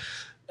snippet. Yeah.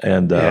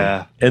 And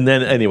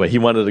then anyway, he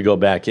wanted to go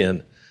back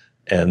in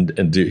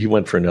and he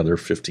went for another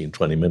 15,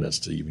 20 minutes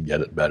to even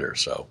get it better.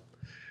 So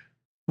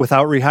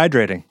without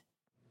rehydrating.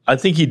 I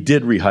think he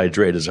did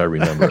rehydrate as I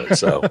remember it.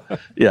 So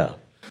yeah,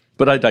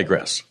 but I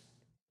digress.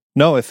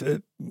 No,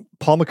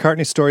 Paul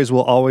McCartney stories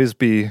will always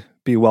be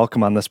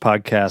welcome on this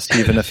podcast,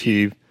 even if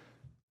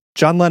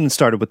John Lennon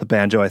started with the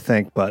banjo, I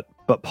think, but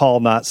Paul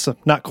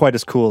not quite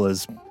as cool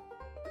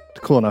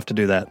enough to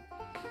do that.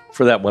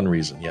 For that one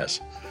reason,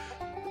 yes.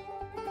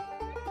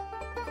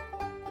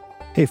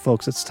 Hey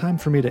folks, it's time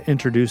for me to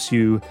introduce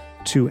you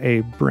to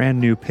a brand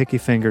new Picky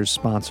Fingers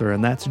sponsor,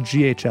 and that's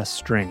GHS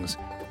Strings.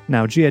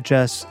 Now,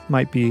 GHS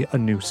might be a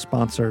new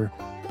sponsor,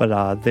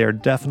 but they're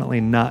definitely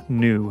not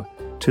new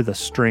to the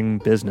string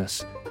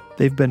business.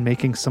 They've been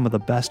making some of the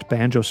best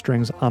banjo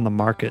strings on the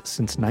market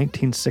since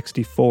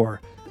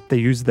 1964. They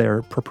use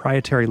their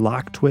proprietary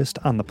lock twist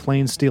on the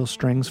plain steel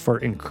strings for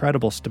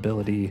incredible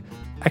stability,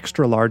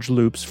 extra large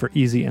loops for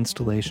easy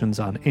installations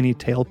on any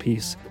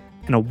tailpiece,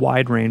 and a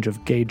wide range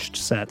of gauged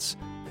sets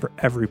for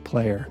every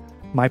player.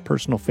 My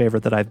personal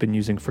favorite that I've been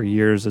using for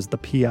years is the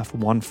PF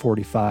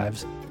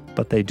 145s,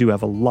 but they do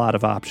have a lot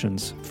of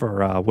options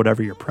for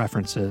whatever your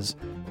preference is.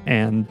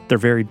 And they're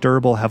very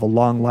durable, have a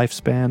long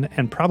lifespan,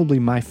 and probably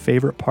my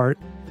favorite part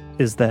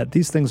is that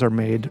these things are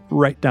made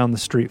right down the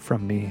street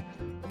from me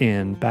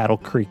in Battle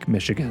Creek,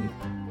 Michigan.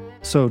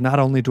 So not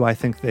only do I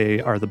think they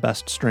are the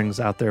best strings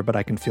out there, but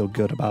I can feel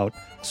good about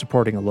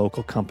supporting a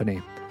local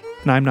company.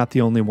 And I'm not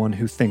the only one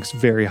who thinks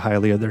very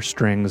highly of their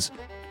strings.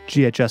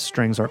 GHS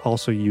strings are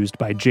also used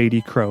by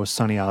J.D. Crowe,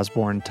 Sonny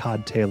Osborne,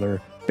 Todd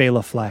Taylor,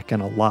 Bela Fleck,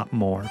 and a lot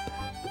more.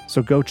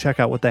 So go check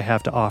out what they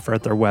have to offer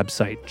at their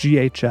website,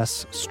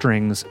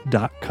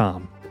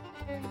 ghsstrings.com.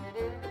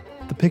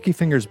 The Picky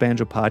Fingers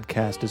Banjo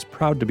Podcast is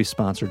proud to be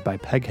sponsored by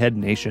Peghead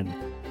Nation,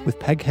 with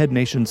Peghead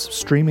Nation's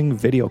streaming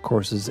video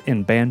courses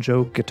in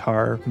banjo,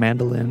 guitar,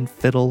 mandolin,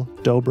 fiddle,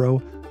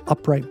 dobro,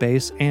 upright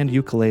bass, and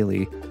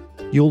ukulele.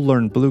 You'll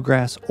learn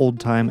bluegrass,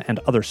 old-time, and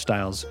other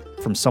styles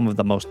from some of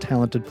the most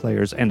talented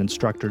players and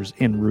instructors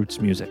in roots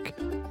music.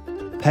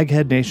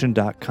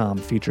 PegheadNation.com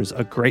features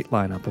a great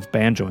lineup of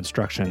banjo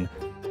instruction,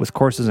 with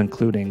courses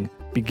including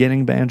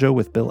Beginning Banjo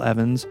with Bill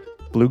Evans,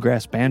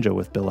 Bluegrass Banjo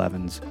with Bill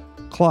Evans,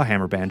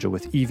 Clawhammer Banjo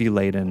with Evie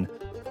Layden,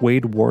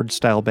 Wade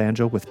Ward-style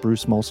banjo with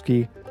Bruce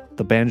Molsky,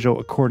 the Banjo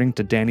According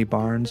to Danny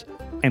Barnes,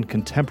 and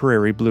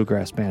Contemporary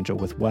Bluegrass Banjo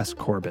with Wes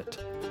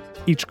Corbett.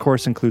 Each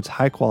course includes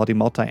high-quality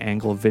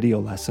multi-angle video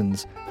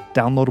lessons,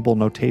 downloadable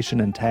notation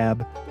and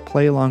tab,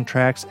 play-along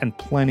tracks, and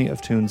plenty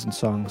of tunes and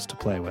songs to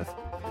play with.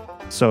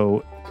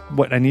 So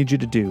what I need you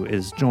to do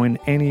is join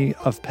any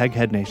of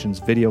Peghead Nation's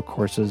video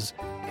courses,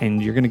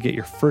 and you're going to get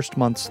your first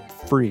month's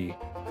free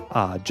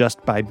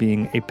just by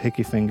being a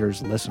Picky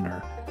Fingers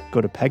listener.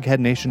 Go to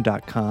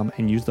pegheadnation.com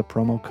and use the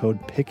promo code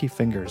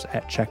PickyFingers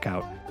at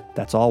checkout.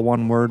 That's all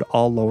one word,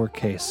 all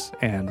lowercase,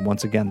 and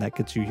once again, that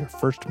gets you your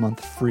first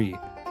month free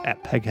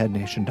at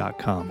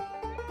pegheadnation.com.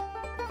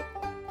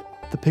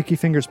 The Picky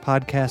Fingers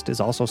podcast is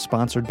also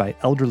sponsored by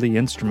Elderly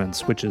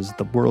Instruments, which is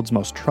the world's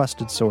most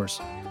trusted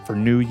source for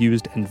new,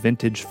 used, and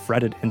vintage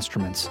fretted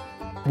instruments.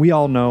 We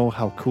all know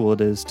how cool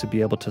it is to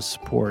be able to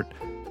support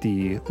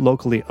the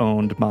locally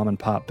owned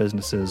mom-and-pop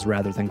businesses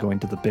rather than going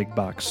to the big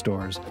box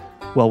stores.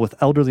 Well, with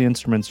Elderly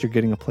Instruments, you're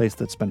getting a place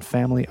that's been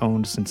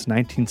family-owned since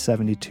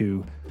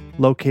 1972,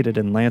 located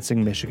in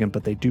Lansing, Michigan,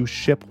 but they do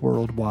ship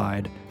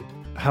worldwide.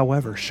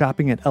 However,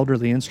 shopping at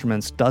Elderly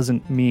Instruments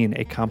doesn't mean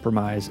a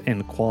compromise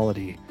in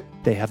quality.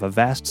 They have a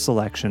vast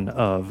selection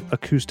of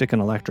acoustic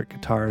and electric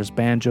guitars,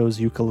 banjos,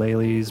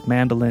 ukuleles,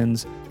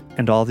 mandolins,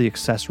 and all the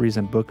accessories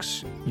and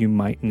books you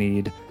might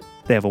need.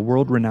 They have a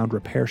world-renowned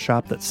repair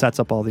shop that sets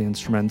up all the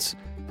instruments,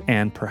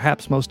 and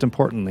perhaps most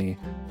importantly,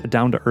 a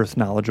down-to-earth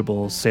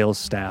knowledgeable sales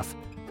staff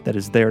that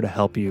is there to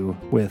help you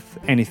with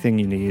anything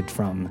you need,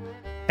 from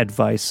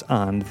advice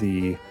on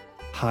the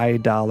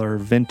high-dollar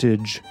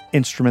vintage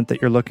instrument that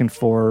you're looking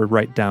for,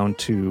 right down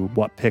to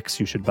what picks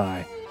you should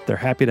buy. They're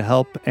happy to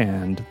help,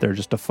 and they're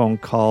just a phone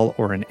call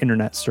or an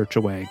internet search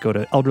away. Go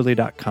to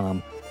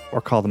elderly.com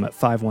or call them at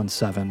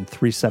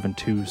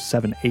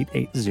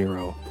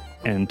 517-372-7880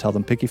 and tell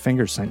them Picky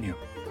Fingers sent you.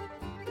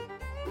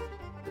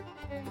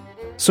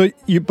 So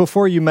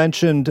before you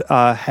mentioned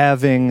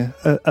having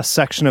a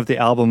section of the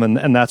album,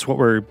 and that's what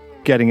we're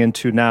getting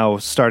into now,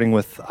 starting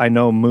with I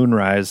Know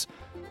Moonrise,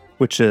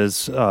 which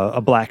is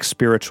a black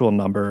spiritual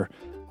number.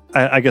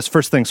 I guess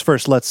first things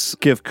first, let's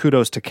give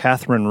kudos to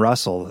Catherine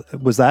Russell.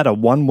 Was that a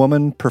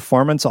one-woman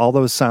performance, all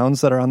those sounds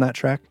that are on that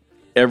track?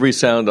 Every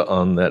sound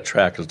on that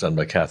track is done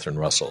by Catherine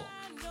Russell.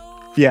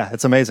 Yeah,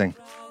 it's amazing.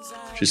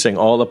 She sang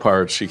all the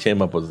parts. She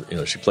came up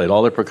with, she played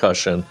all the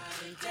percussion.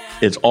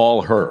 It's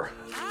all her,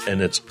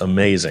 and it's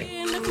amazing.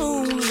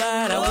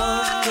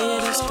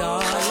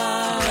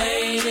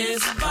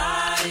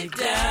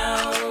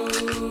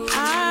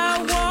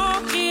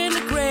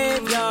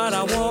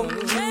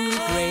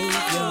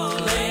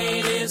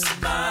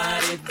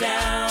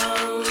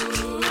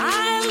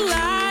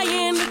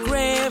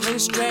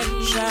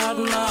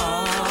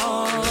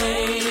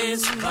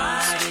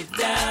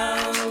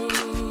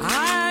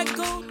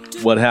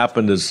 what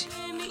happened is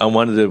I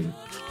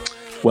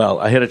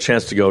had a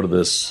chance to go to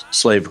this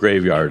slave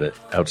graveyard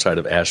outside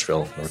of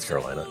Asheville, North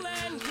Carolina.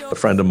 A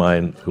friend of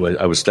mine who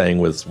I was staying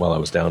with while I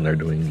was down there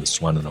doing the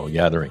Swannanoa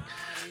gathering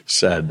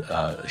said,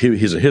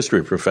 he's a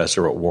history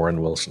professor at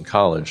Warren Wilson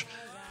College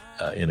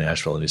in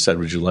Asheville, and he said,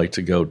 would you like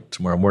to go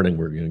tomorrow morning?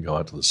 We're going to go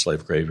out to the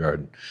slave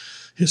graveyard.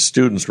 His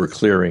students were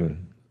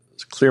clearing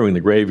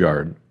the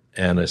graveyard,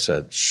 and I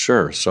said,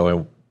 sure.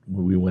 So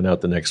we went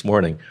out the next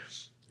morning,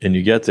 and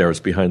you get there,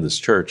 it's behind this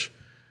church,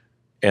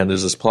 and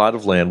there's this plot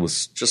of land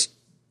with just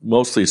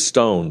mostly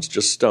stones,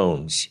 just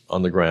stones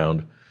on the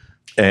ground,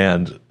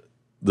 and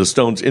the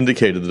stones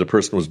indicated that a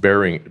person was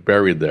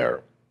buried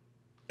there.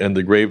 And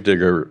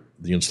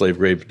the enslaved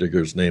grave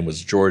digger's name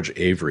was George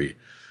Avery,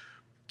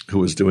 who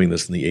was doing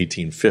this in the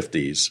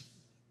 1850s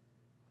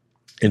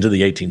into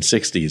the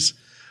 1860s.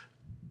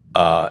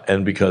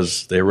 And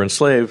because they were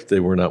enslaved, they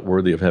were not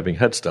worthy of having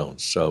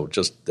headstones. So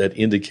just that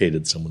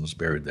indicated someone was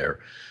buried there.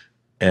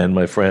 And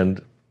my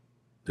friend,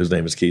 whose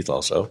name is Keith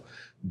also,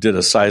 did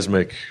a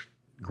seismic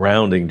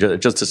grounding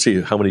just to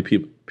see how many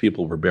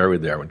people were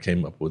buried there, and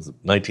came up with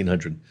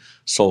 1,900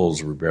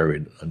 souls were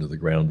buried under the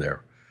ground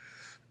there.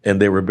 And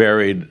they were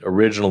buried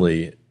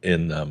originally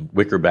in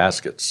wicker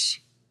baskets,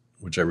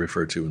 which I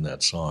refer to in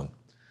that song.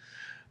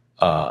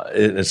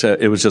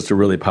 It was just a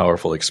really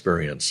powerful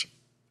experience.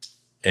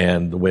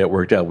 And the way it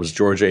worked out was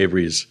George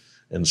Avery's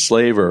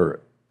enslaver,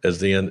 as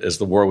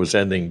the war was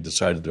ending,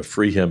 decided to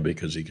free him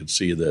because he could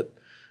see that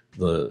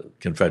the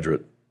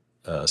Confederate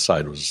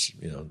side was,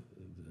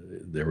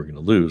 they were going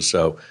to lose.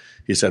 So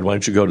he said, why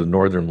don't you go to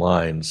Northern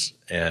lines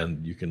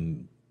and you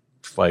can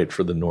fight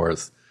for the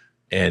North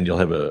and you'll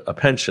have a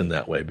pension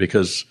that way.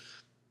 Because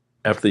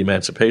after the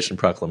Emancipation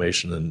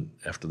Proclamation and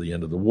after the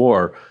end of the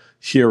war,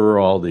 here are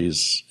all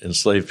these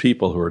enslaved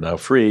people who are now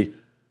free.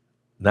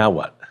 Now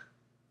what?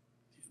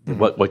 Mm-hmm.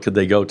 What could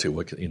they go to?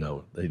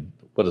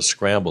 What a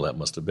scramble that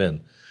must have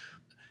been.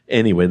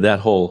 Anyway, that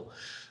whole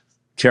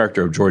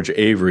character of George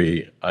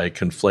Avery I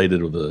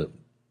conflated with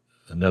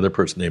another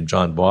person named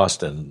John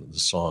Boston. The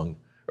song,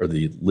 or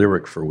the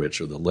lyric for which,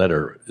 or the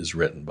letter, is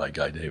written by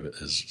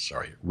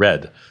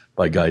read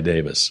by Guy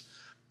Davis.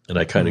 And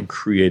I kind of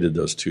created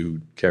those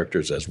two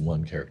characters as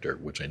one character,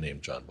 which I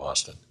named John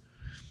Boston.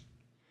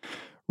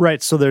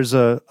 Right. So there's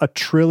a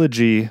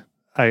trilogy,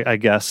 I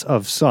guess,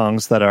 of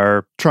songs that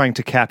are trying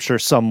to capture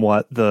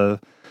somewhat the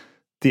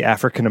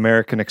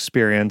African-American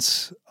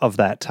experience of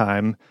that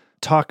time.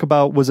 Talk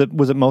about, was it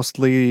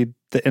mostly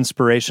the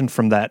inspiration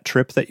from that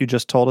trip that you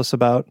just told us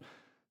about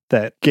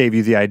that gave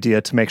you the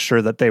idea to make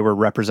sure that they were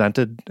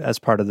represented as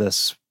part of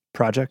this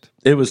project?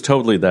 It was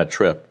totally that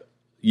trip.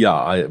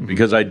 Yeah,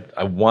 because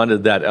I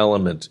wanted that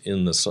element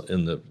in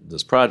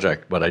this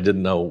project, but I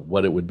didn't know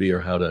what it would be or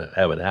how to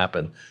have it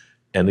happen.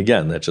 And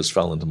again, that just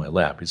fell into my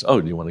lap. He said, "Oh,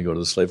 do you want to go to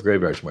the slave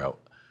graveyard tomorrow?"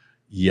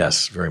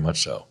 Yes, very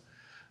much so.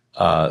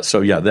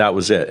 So yeah, that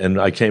was it.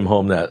 And I came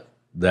home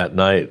that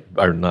night,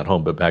 or not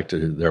home, but back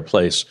to their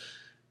place.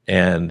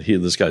 And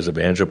this guy's a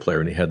banjo player,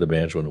 and he had the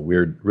banjo in a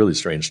weird, really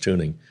strange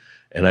tuning.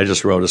 And I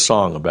just wrote a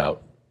song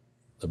about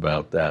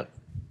that,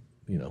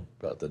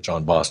 about the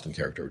John Boston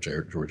character,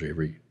 George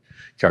Avery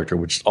character,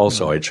 which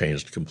also I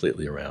changed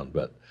completely around.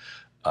 But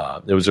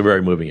it was a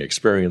very moving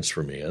experience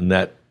for me, and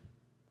that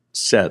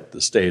set the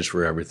stage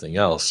for everything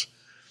else.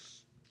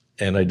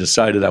 And I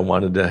decided I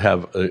wanted to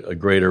have a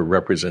greater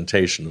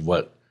representation of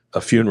what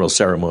a funeral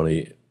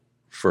ceremony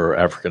for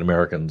African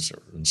Americans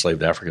or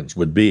enslaved Africans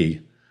would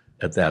be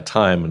at that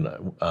time.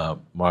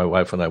 And my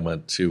wife and I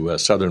went to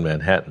southern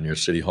Manhattan near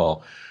City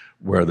Hall,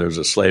 where there's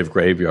a slave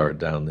graveyard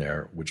down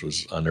there, which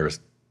was unearthed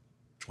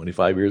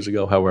 25 years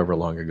ago, however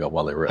long ago,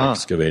 while they were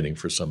excavating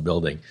for some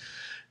building.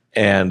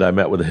 And I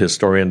met with a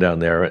historian down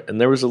there, and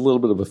there was a little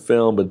bit of a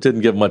film, but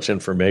didn't give much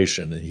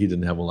information, and he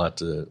didn't have a lot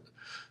to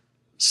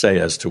say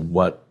as to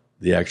what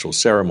the actual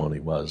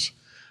ceremony was.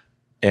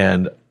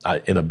 And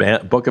in a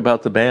book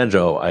about the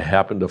banjo, I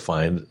happened to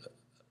find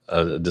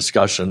a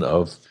discussion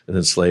of an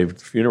enslaved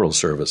funeral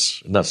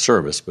service, not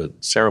service,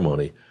 but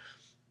ceremony.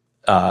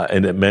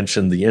 And it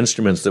mentioned the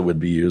instruments that would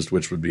be used,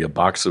 which would be a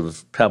box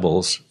of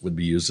pebbles would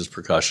be used as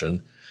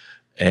percussion,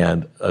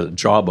 and a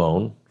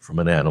jawbone from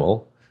an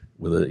animal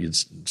you'd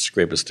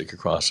scrape a stick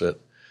across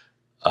it,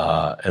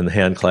 and the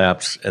hand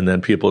claps, and then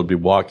people would be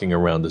walking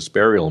around this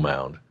burial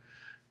mound.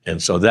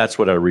 And so that's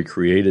what I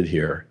recreated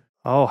here.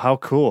 Oh, how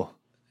cool.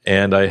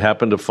 And I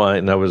happened to find,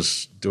 and I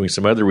was doing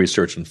some other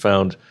research and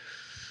found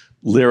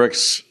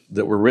lyrics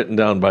that were written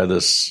down by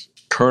this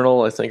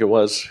colonel, I think it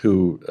was,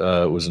 who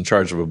was in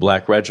charge of a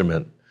black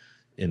regiment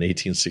in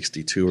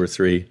 1862 or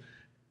 3.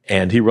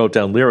 And he wrote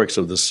down lyrics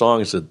of the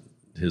songs that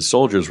his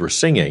soldiers were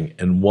singing,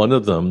 and one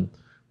of them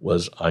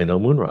was "I Know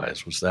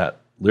Moonrise," was that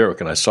lyric.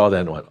 And I saw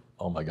that and went,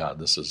 oh my God,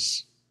 this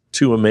is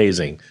too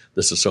amazing.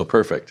 This is so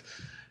perfect.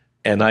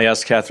 And I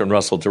asked Catherine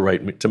Russell to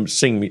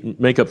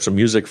make up some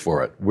music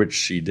for it, which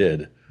she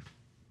did.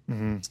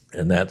 Mm-hmm.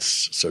 And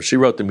so she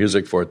wrote the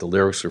music for it. The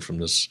lyrics are from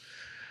this,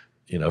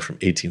 from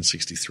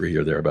 1863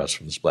 or thereabouts,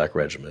 from this black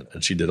regiment.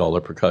 And she did all the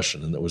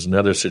percussion. And there was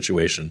another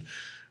situation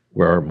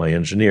where my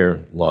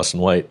engineer, Lawson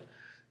White,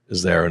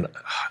 is there, and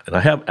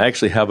I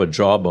actually have a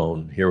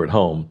Jawbone here at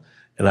home,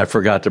 and I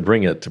forgot to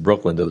bring it to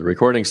Brooklyn to the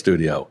recording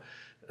studio.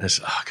 And I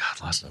said, "Oh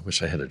God, Lawson, I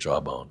wish I had a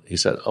Jawbone." He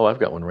said, "Oh, I've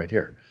got one right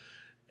here,"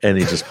 and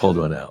he just pulled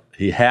one out.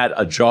 He had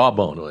a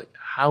Jawbone. I'm like,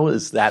 how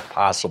is that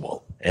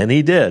possible? And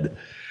he did.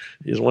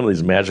 He's one of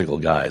these magical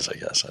guys, I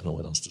guess. I don't know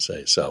what else to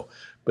say. So,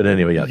 but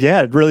anyway, yeah.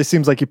 Yeah, it really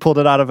seems like you pulled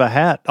it out of a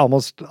hat,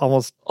 almost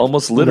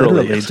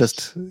literally.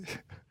 Just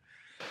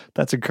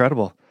that's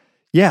incredible.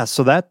 Yeah,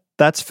 so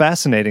that's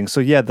fascinating.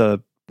 So yeah,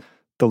 the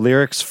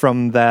lyrics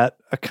from that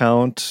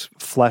account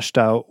fleshed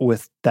out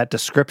with that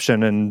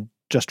description and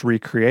just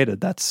recreated.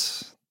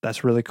 That's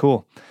really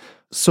cool.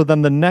 So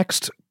then the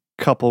next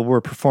couple were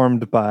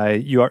performed by,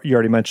 you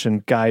already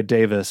mentioned Guy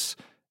Davis,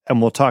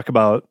 and we'll talk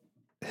about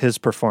his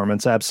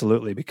performance,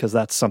 absolutely, because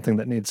that's something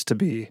that needs to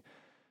be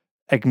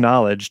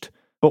acknowledged.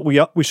 But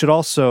we should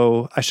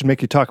also, I should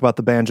make you talk about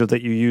the banjo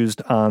that you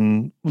used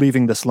on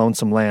Leaving This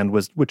Lonesome Land,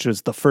 which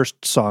is the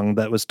first song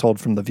that was told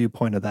from the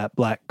viewpoint of that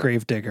black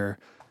gravedigger.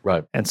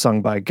 Right. And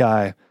sung by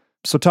Guy.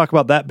 So talk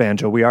about that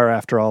banjo. We are,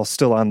 after all,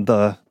 still on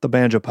the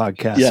banjo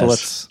podcast.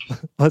 Yes. So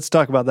let's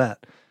talk about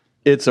that.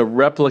 It's a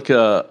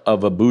replica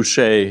of a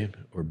Boucher,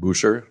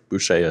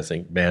 I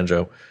think,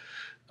 banjo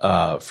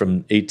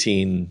from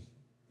the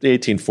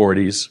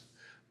 1840s.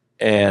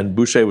 And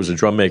Boucher was a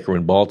drum maker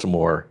in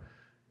Baltimore,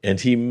 and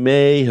he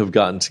may have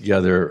gotten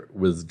together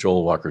with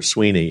Joel Walker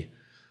Sweeney,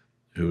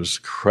 who's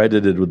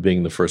credited with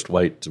being the first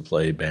white to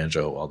play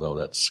banjo, although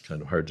that's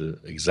kind of hard to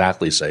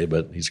exactly say,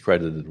 but he's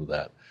credited with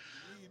that.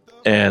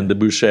 And the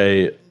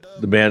Boucher,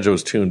 the banjo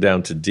is tuned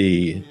down to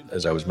D,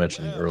 as I was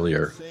mentioning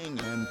earlier,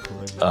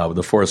 with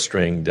the fourth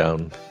string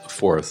down a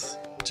fourth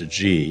to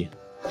G,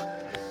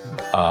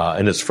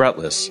 and it's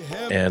fretless.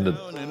 And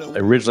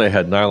originally I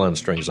had nylon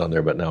strings on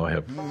there, but now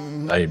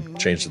I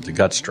changed it to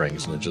gut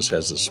strings, and it just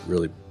has this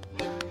really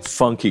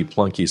funky,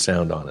 plunky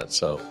sound on it.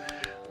 So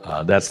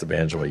that's the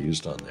banjo I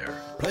used on there.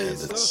 And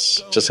it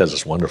just has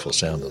this wonderful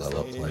sound, and I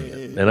love playing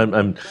it. And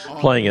I'm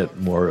playing it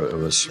more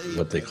as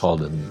what they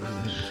called in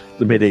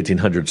the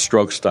mid-1800s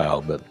stroke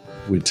style, but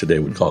we today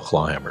would call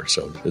clawhammer.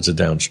 So it's a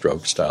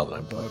downstroke style that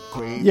I'm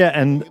playing. Yeah,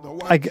 and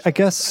I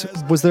guess,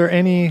 was there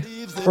any,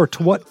 or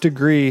to what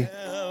degree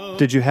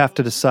did you have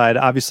to decide?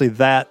 Obviously,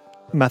 that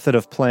method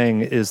of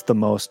playing is the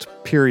most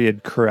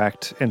period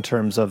correct in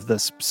terms of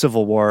this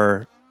Civil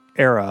War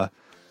era.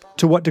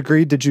 To what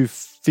degree did you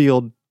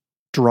feel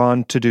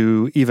drawn to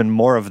do even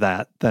more of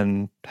that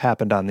than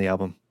happened on the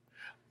album?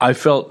 I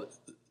felt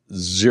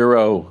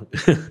zero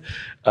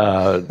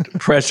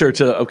pressure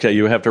to, okay,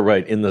 you have to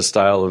write in the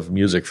style of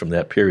music from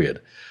that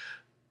period.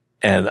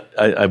 And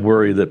I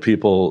worry that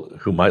people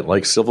who might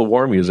like Civil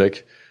War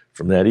music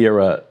from that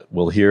era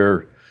will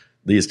hear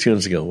these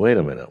tunes and go, wait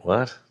a minute,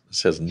 what?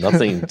 This has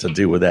nothing to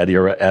do with that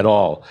era at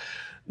all.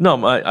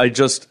 No, I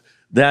just,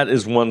 that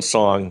is one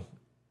song.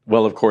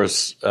 Well, of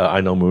course,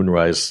 I Know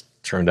Moonrise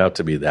turned out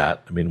to be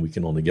that. I mean, we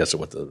can only guess at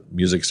what the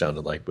music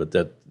sounded like, but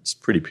that's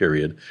pretty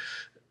period,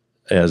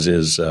 as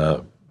is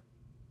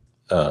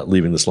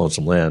Leaving This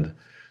Lonesome Land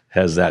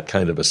has that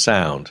kind of a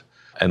sound.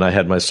 And I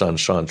had my son,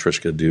 Sean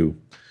Trischka, do,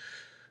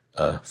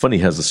 funny,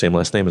 he has the same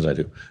last name as I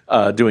do,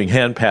 doing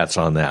hand pats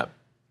on that.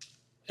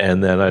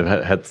 And then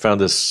I had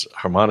found this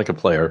harmonica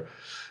player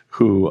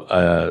who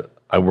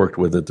I worked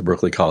with at the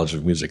Berklee College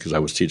of Music, because I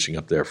was teaching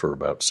up there for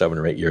about 7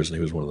 or 8 years, and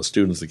he was one of the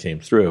students that came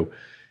through.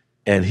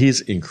 And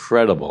he's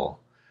incredible.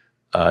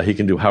 He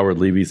can do Howard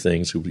Levy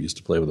things, who used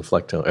to play with the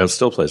Flecktone.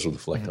 Still plays with the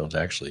Flecktones,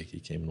 actually. He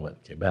came and went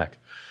and came back.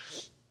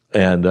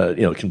 And,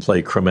 can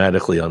play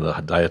chromatically on the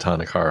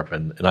diatonic harp.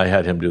 And I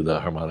had him do the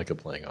harmonica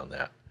playing on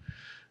that.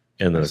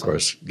 And then, of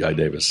course, Guy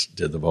Davis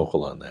did the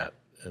vocal on that.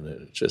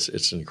 And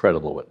it's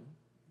incredible what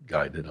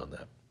Guy did on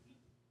that.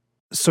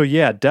 So,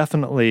 yeah,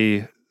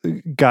 definitely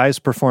Guy's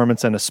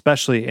performance, and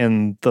especially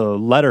in the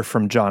letter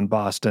from John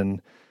Boston,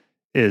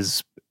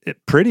 is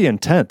pretty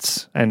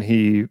intense, and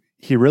he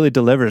really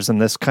delivers.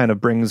 And this kind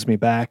of brings me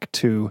back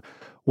to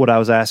what I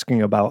was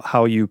asking about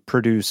how you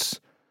produce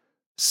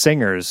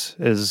singers.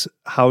 Is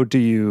how do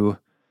you,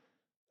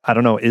 I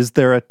don't know, is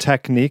there a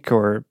technique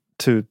or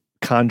to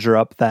conjure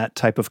up that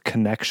type of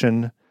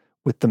connection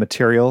with the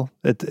material?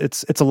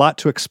 It's a lot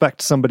to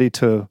expect somebody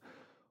to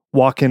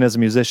walk in as a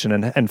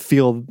musician and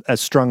feel as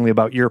strongly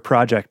about your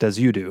project as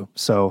you do.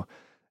 So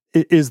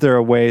is there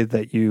a way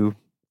that you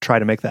try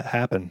to make that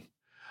happen?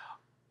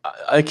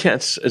 I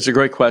can't. It's a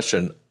great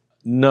question.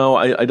 No,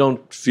 I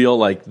don't feel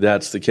like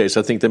that's the case.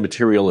 I think the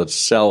material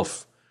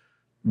itself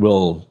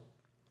will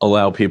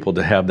allow people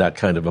to have that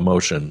kind of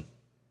emotion.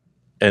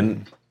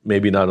 And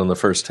maybe not on the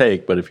first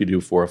take, but if you do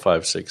 4 or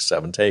 5, 6,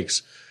 7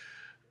 takes,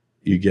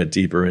 you get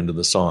deeper into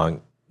the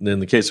song. And in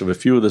the case of a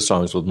few of the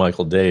songs with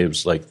Michael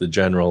Daves, like The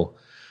General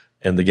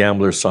and the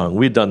Gambler's song,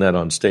 we'd done that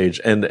on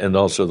stage, and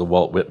also the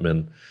Walt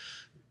Whitman,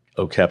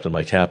 Oh Captain,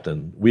 My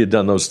Captain. We had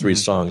done those 3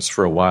 songs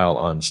for a while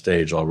on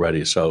stage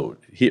already, so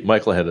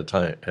Michael had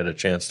a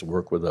chance to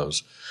work with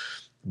those.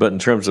 But in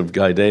terms of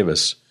Guy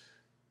Davis,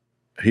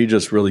 he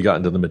just really got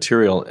into the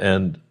material,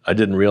 and I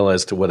didn't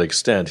realize to what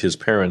extent his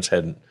parents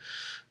hadn't,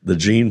 the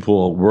gene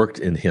pool worked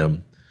in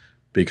him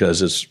because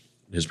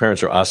his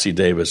parents are Ossie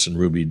Davis and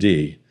Ruby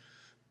Dee,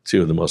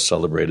 two of the most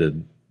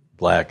celebrated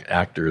black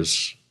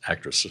actors,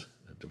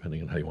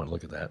 depending on how you want to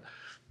look at that,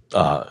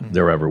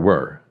 there ever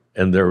were.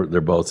 And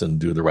they're both in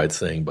Do the Right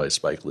Thing by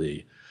Spike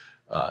Lee,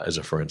 as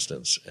a for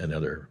instance, and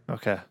other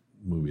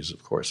movies,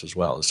 of course, as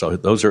well. So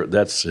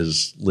that's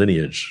his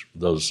lineage,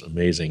 those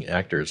amazing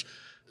actors.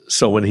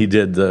 So when he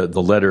did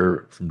the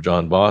letter from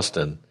John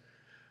Boston,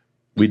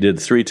 we did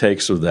 3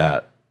 takes of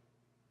that,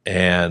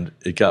 and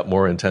it got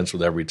more intense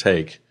with every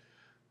take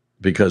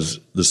because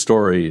the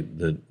story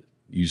that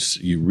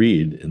you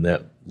read in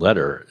that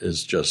letter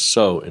is just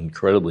so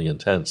incredibly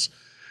intense.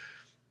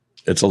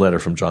 It's a letter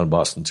from John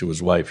Boston to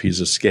his wife.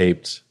 He's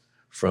escaped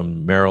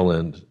from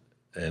Maryland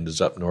and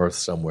is up north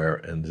somewhere,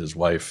 and his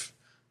wife,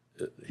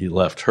 he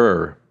left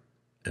her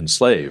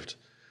enslaved.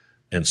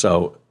 And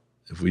so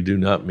if we do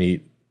not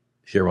meet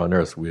here on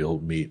earth, we'll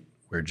meet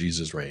where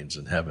Jesus reigns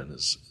in heaven.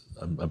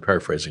 I'm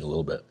paraphrasing a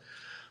little bit.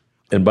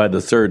 And by the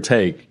 3rd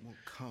take,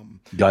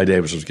 Guy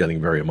Davis was getting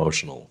very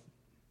emotional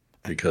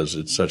because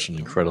it's such an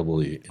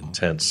incredibly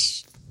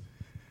intense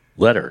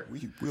letter.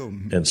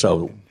 And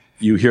so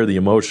you hear the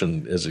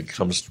emotion as it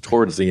comes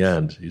towards the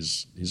end.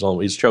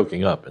 He's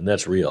choking up, and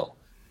that's real.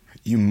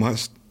 You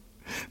must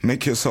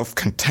make yourself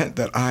content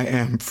that I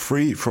am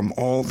free from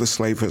all the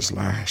slaver's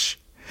lash.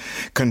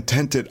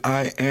 Contented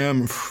I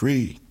am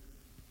free.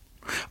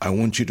 I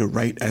want you to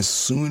write as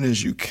soon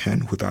as you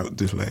can without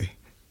delay.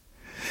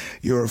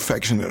 Your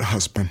affectionate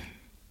husband,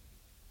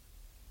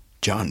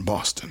 John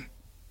Boston.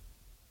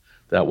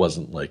 That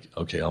wasn't like,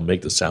 okay, I'll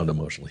make this sound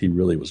emotional. He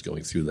really was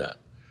going through that.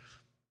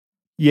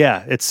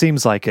 Yeah, it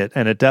seems like it.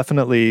 And it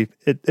definitely,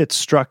 it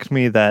struck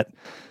me that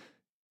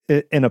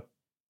in a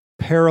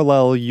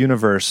parallel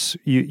universe,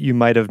 you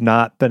might have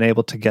not been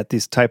able to get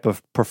these type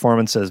of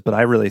performances, but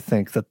I really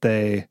think that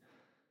they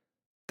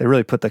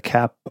really put the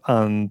cap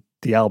on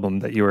the album,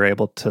 that you were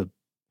able to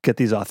get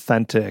these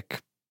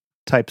authentic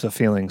types of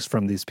feelings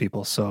from these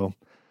people. So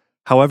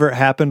however it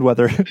happened,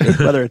 whether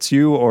it's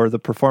you or the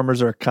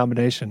performers or a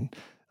combination,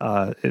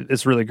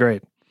 it's really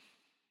great.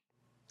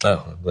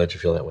 Oh, I'm glad you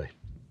feel that way.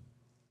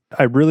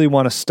 I really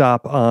want to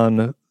stop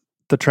on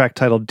the track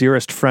titled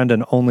Dearest Friend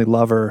and Only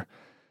Lover,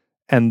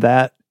 and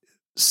that,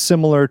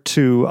 similar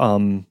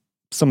to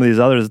some of these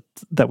others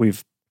that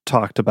we've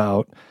talked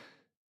about,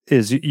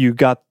 is you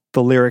got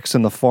the lyrics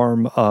in the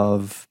form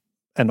of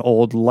an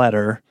old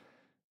letter,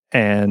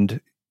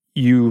 and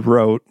you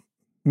wrote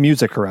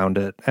music around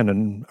it and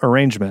an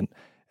arrangement.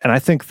 And I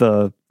think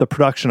the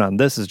production on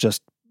this is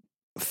just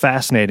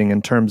fascinating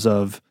in terms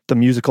of the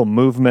musical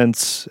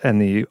movements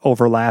and the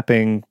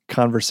overlapping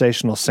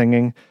conversational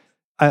singing.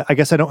 I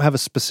guess I don't have a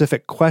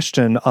specific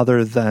question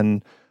other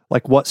than,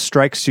 like, what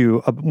strikes you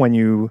when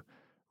you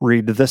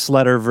read this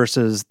letter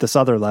versus this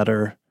other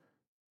letter?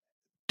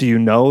 Do you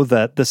know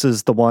that this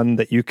is the one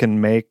that you can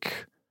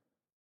make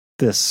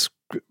this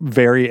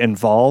very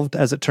involved,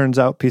 as it turns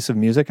out, piece of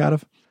music out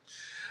of?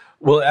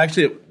 Well,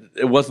 actually,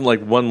 it wasn't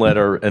like one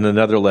letter and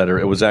another letter.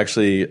 It was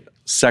actually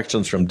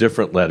sections from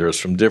different letters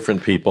from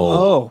different people.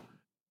 Oh,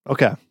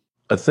 okay.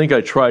 I think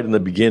I tried in the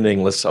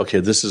beginning, this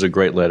is a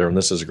great letter and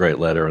this is a great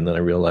letter. And then I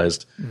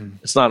realized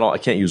it's not all, I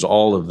can't use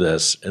all of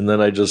this. And then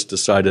I just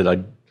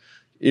decided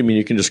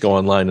you can just go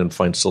online and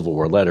find Civil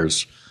War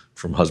letters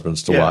from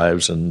husbands to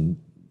wives and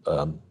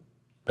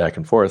back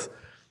and forth.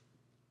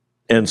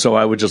 And so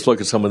I would just look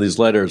at some of these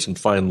letters and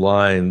find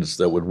lines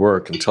that would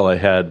work until I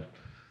had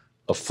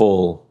a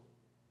full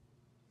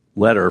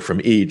letter from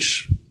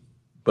each,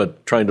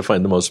 but trying to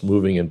find the most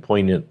moving and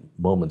poignant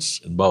moments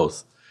in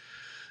both.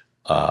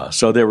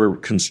 So they were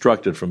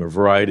constructed from a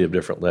variety of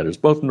different letters,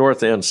 both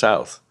north and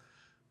south.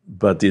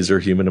 But these are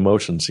human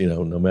emotions,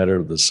 no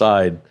matter the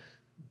side,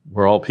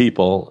 we're all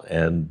people,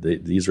 and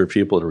these are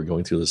people that were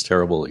going through this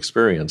terrible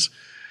experience.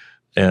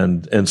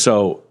 And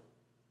so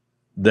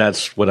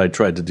that's what I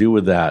tried to do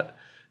with that.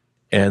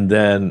 And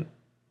then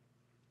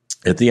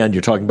at the end,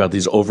 you're talking about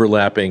these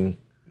overlapping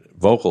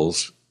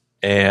vocals,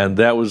 and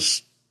that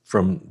was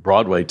from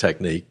Broadway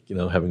technique,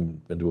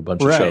 having been to a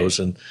bunch of shows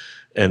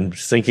and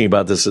thinking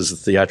about this as a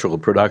theatrical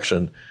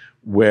production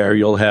where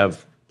you'll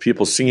have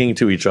people singing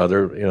to each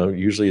other,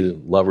 usually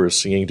lovers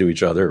singing to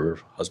each other, or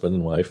husband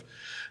and wife.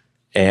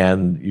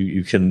 And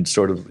you can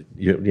sort of,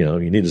 you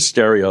need a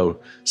stereo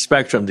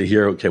spectrum to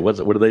hear, okay, what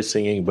are they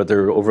singing? But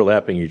they're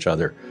overlapping each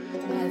other.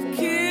 I've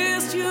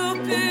kissed your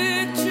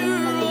picture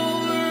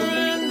over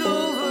and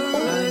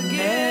over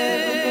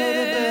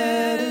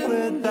again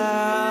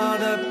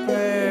without a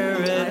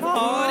prayer. I've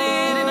put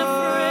it in a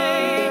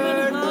frame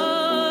and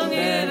hung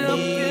it up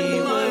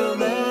in my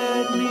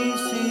let me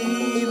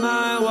see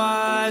my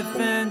wife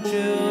and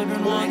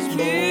children once more.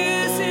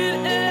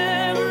 Kissing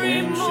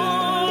every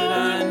morning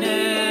I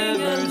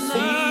never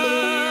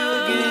see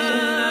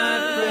again.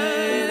 I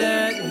pray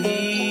that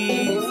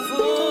he,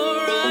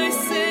 before I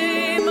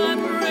say my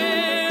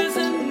prayers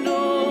and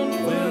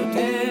don't will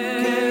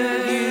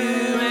tell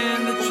you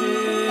and the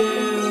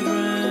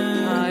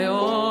children. I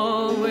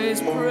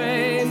always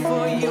pray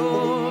for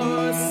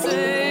your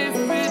safe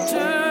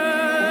return.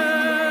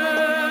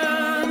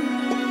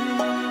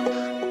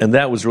 And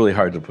that was really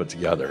hard to put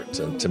together,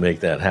 to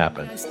make that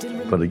happen.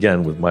 But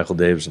again, with Michael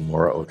Davis and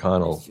Maura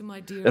O'Connell,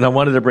 and I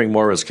wanted to bring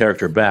Maura's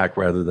character back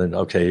rather than,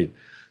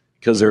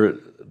 because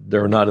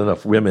there are not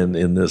enough women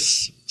in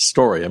this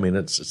story. I mean,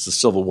 it's the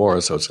Civil War,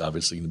 so it's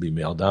obviously going to be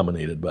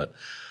male-dominated, but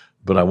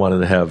I wanted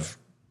to have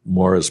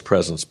Maura's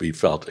presence be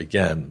felt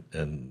again,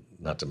 and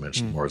not to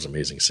mention Maura's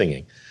amazing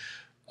singing.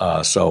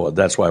 So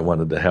that's why I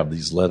wanted to have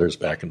these letters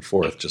back and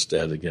forth, just to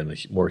add, again,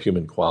 a more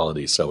human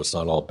quality, so it's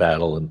not all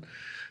battle and,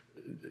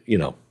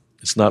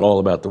 it's not all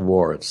about the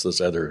war. It's this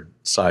other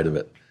side of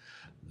it.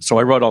 So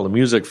I wrote all the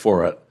music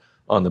for it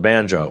on the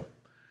banjo,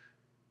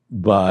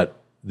 but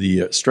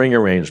the string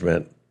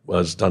arrangement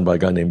was done by a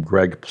guy named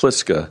Greg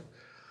Pliska,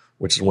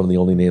 which is one of the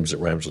only names that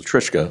rhymes with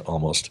Trischka,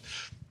 almost.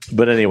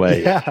 But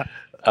anyway. Yeah,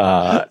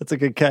 that's a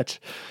good catch.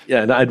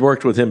 Yeah, and I'd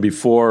worked with him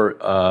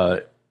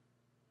before.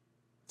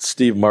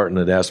 Steve Martin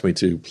had asked me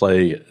to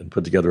play and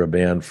put together a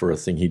band for a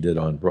thing he did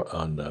on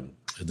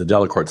the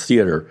Delacorte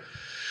Theater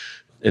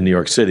in New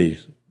York City,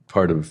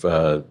 part of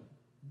the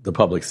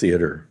public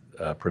theater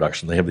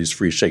production. They have these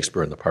free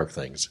Shakespeare in the Park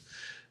things.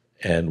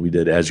 And we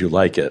did As You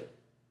Like It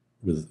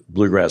with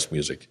bluegrass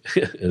music,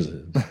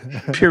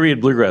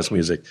 period bluegrass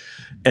music.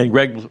 And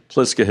Greg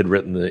Pliska had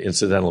written the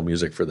incidental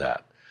music for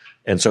that.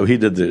 And so he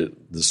did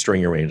the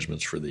string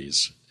arrangements for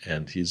these.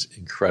 And he's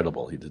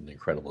incredible. He did an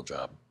incredible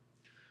job.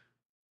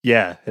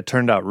 Yeah, it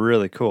turned out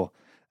really cool.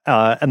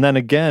 And then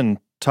again,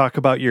 talk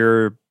about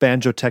your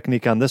banjo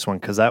technique on this one,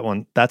 because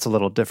that's a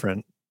little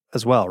different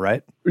as well,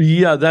 right?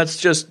 Yeah, that's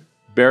just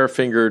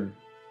bare-fingered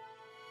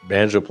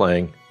banjo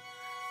playing,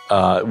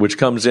 which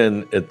comes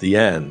in at the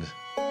end.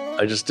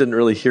 I just didn't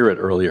really hear it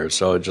earlier,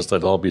 so it just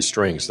let it all be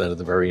strings. Then at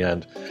the very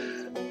end,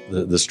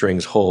 the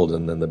strings hold,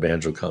 and then the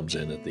banjo comes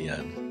in at the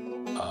end.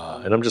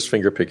 And I'm just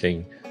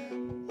finger-picking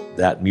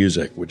that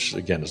music, which,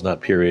 again, is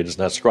not period, it's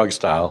not Scruggs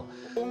style.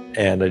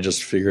 And I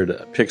just figured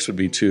picks would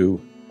be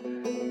too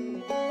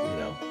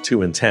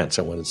intense.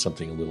 I wanted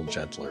something a little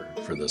gentler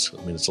for this.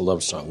 I mean, it's a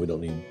love song. We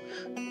don't need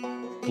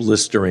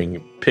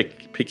blistering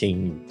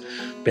picking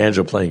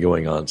banjo playing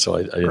going on. So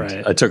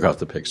I took off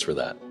the picks for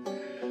that.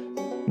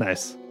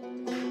 Nice.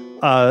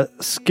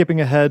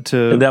 Skipping ahead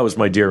to... And that was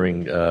my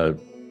Deering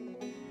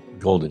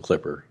Golden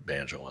Clipper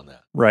banjo on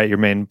that. Right, your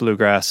main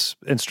bluegrass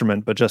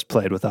instrument, but just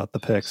played without the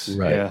picks.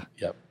 Right, yeah.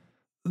 Yep.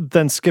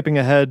 Then skipping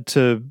ahead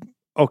to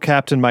Oh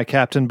Captain, My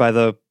Captain by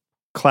the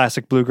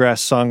classic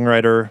bluegrass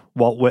songwriter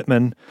Walt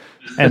Whitman.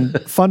 And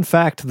fun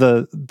fact,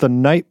 the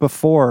night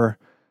before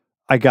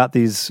I got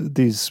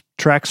these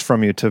tracks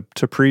from you to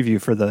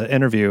preview for the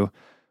interview,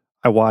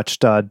 I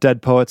watched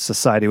Dead Poets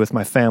Society with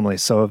my family.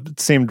 So it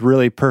seemed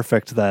really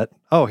perfect that,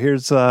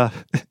 here's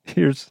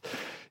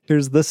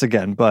this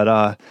again.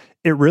 But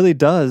it really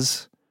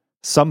does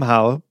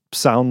somehow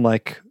sound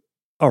like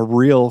a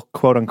real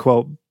quote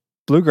unquote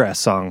bluegrass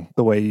song,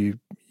 the way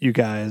you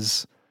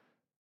guys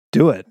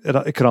do it.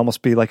 It could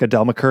almost be like a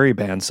Del McCoury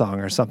band song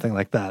or something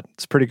like that.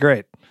 It's pretty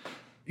great.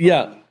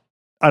 Yeah.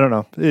 I don't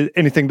know.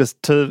 Anything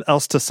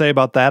else to say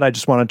about that? I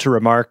just wanted to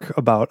remark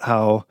about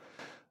how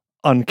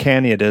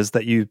uncanny it is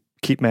that you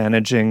keep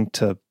managing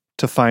to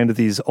find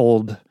these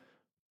old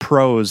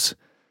prose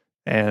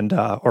and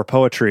or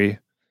poetry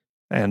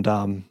and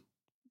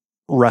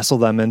wrestle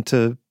them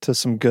into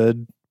some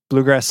good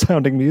bluegrass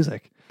sounding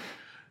music.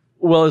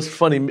 Well, it's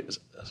funny.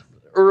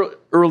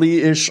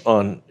 Early-ish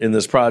in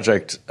this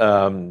project,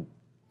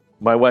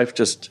 my wife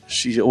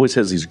she always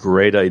has these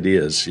great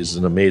ideas. She's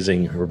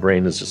her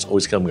brain is just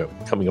always coming up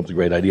with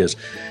great ideas.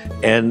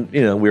 And,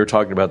 we were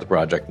talking about the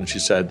project, and she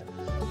said,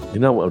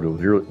 what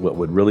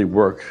would really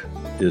work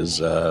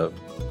is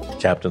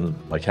Captain,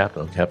 My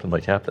Captain, oh, Captain, My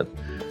Captain,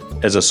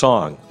 as a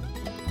song.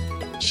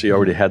 She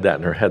already had that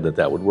in her head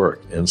that would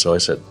work. And so I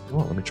said,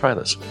 let me try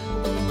this.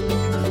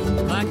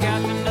 My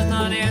captain does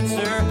not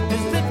answer,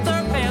 his lips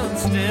are pale and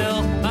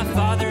still. My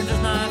father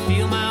does not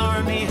feel, my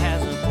army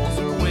hasn't pulse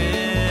or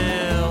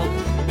will.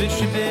 This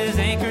ship is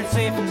anchored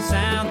safe and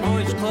sound,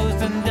 voyage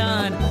closed and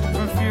done.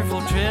 From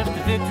fearful trip,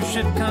 the victor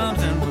ship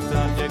comes and with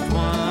subject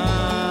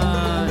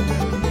one.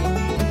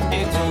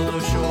 It told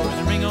those shores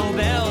and ring old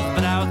bells,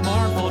 but I was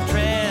mournful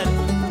tread.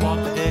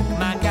 Walk the deck,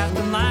 my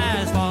captain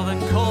lies,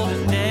 falling cold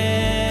and dead.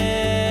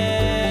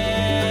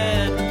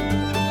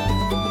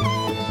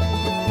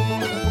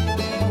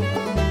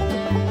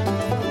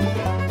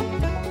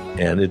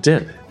 And it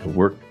did. It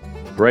worked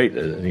great.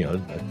 I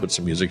put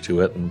some music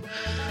to it, and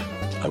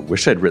I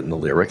wish I'd written the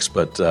lyrics,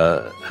 but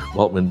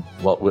Walt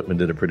Whitman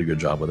did a pretty good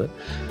job with it.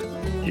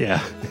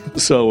 Yeah.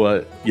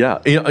 So,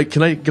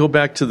 can I go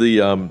back to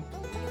the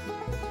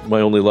My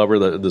Only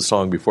Lover, the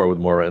song before with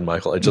Maura and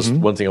Michael?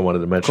 One thing I wanted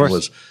to mention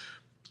was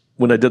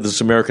when I did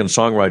this American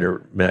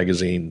Songwriter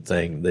magazine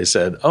thing, they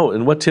said,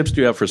 and what tips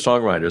do you have for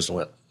songwriters? And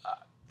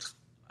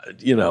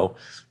I went,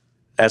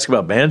 ask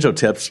about banjo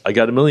tips. I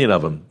got a million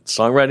of them.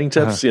 Songwriting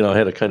tips, I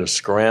had to kind of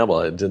scramble.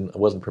 I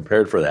wasn't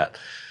prepared for that.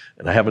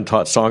 And I haven't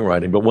taught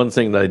songwriting. But one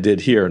thing that I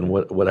did here, and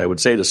what I would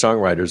say to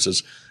songwriters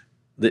is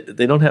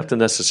they don't have to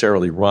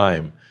necessarily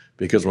rhyme,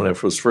 because when I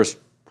was first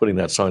putting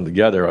that song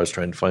together, I was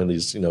trying to find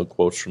these,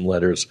 quotes from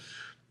letters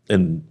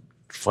and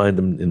find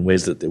them in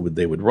ways that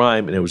they would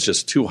rhyme, and it was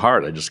just too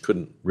hard. I just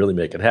couldn't really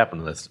make it happen.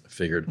 And I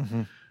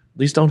figured,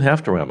 these don't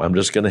have to rhyme. I'm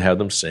just going to have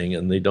them sing,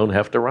 and they don't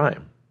have to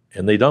rhyme.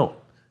 And they don't.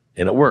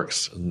 And it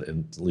works, and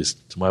at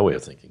least to my way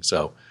of thinking.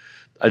 So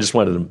I just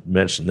wanted to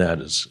mention that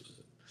as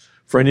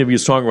for any of you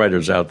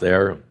songwriters out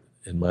there,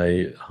 in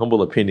my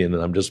humble opinion,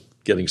 and I'm just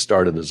getting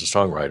started as a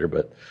songwriter,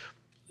 but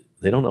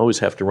they don't always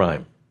have to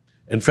rhyme.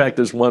 In fact,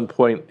 there's one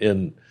point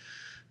in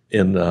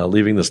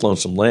Leaving This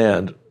Lonesome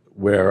Land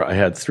where I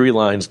had 3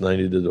 lines and I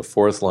needed a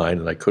 4th line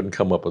and I couldn't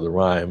come up with a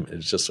rhyme.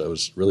 It's just, I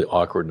was really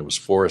awkward and it was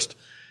forced.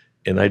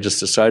 And I just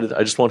decided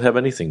I just won't have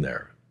anything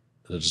there.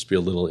 It'll just be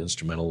a little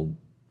instrumental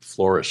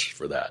flourish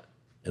for that.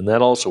 And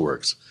that also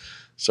works.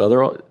 So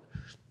they're all,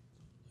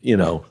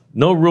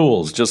 no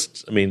rules.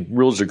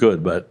 Rules are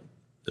good, but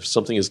if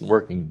something isn't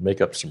working, make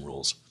up some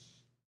rules.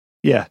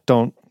 Yeah,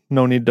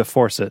 no need to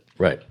force it.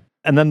 Right.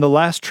 And then the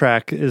last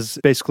track is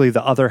basically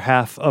the other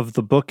half of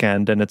the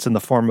bookend, and it's in the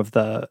form of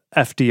the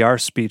FDR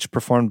speech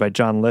performed by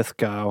John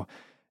Lithgow.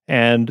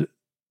 And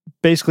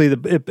basically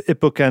it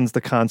bookends the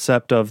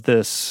concept of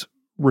this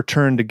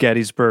return to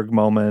Gettysburg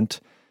moment,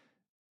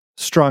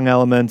 strong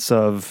elements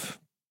of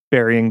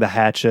burying the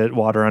hatchet,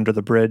 water under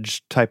the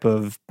bridge type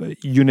of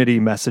unity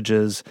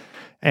messages.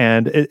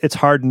 And it's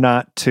hard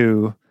not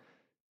to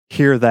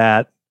hear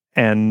that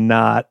and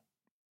not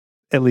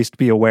at least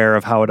be aware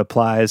of how it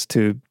applies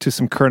to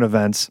some current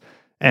events.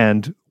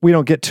 And we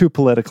don't get too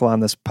political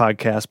on this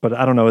podcast, but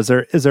I don't know, is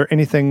there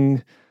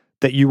anything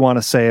that you want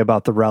to say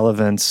about the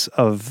relevance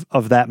of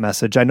that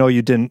message? I know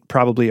you didn't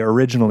probably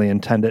originally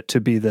intend it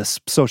to be this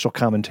social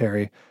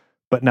commentary,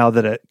 but now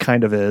that it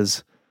kind of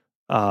is,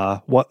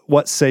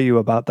 what say you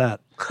about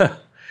that?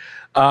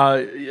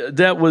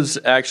 That was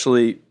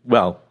actually,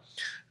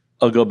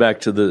 I'll go back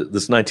to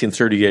this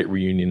 1938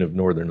 reunion of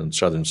Northern and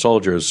Southern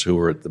soldiers who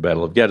were at the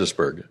Battle of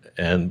Gettysburg.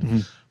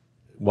 And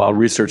while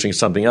researching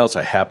something else,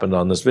 I happened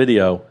on this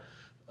video,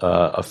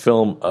 a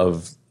film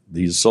of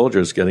these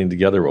soldiers getting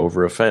together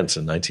over a fence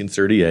in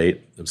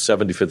 1938, the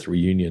 75th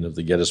reunion of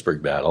the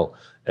Gettysburg Battle.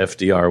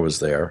 FDR was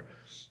there.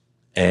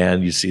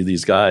 And you see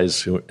these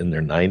guys who in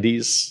their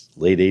 90s,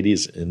 late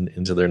 80s,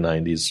 into their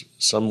 90s,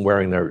 some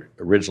wearing their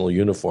original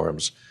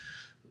uniforms,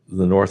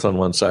 the North on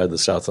one side, the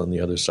South on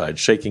the other side,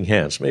 shaking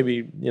hands,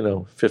 maybe,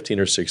 15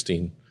 or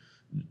 16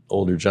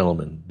 older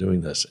gentlemen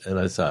doing this. And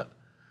I thought,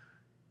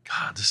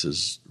 God, this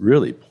is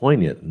really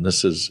poignant. And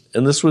this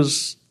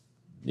was,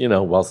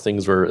 while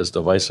things were as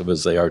divisive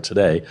as they are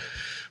today.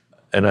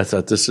 And I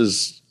thought, this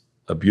is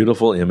a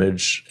beautiful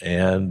image.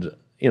 And,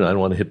 I don't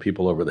want to hit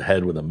people over the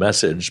head with a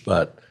message,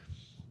 but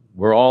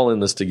we're all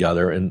in this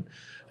together. And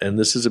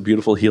this is a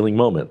beautiful healing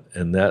moment.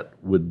 And that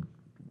would,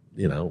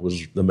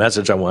 was the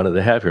message I wanted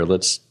to have here.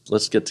 Let's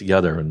get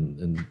together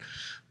and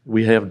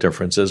we have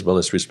differences, but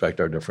let's respect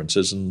our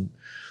differences. And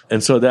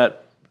so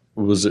that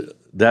was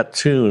that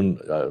tune.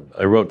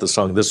 I wrote the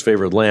song "This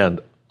Favored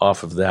Land"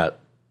 off of that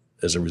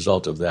as a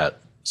result of that,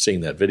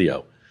 seeing that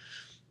video.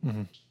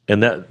 Mm-hmm.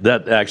 And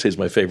that actually is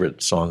my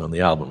favorite song on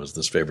the album, is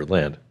 "This Favored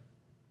Land."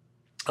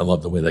 I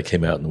love the way that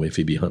came out and the way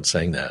Phoebe Hunt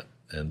sang that,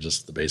 and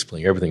just the bass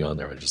playing, everything on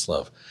there I just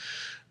love.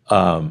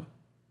 And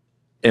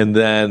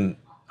then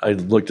I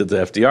looked at the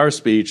FDR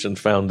speech and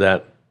found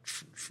that,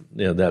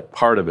 that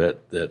part of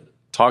it that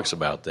talks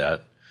about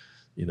that,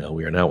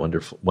 we are now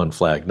under one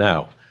flag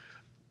now.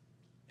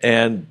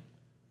 And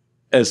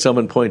as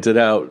someone pointed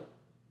out,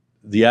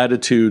 the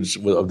attitudes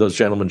of those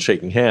gentlemen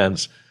shaking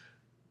hands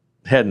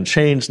hadn't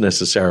changed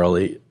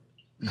necessarily,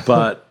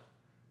 but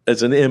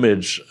as an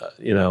image,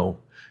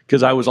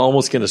 because I was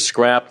almost going to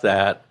scrap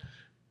that.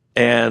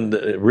 And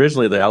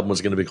originally the album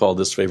was going to be called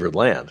 "This Favored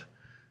Land,"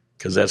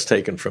 because that's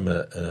taken from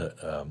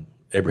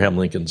Abraham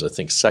Lincoln's, I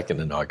think, second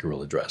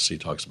inaugural address. He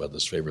talks about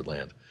this favored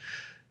land.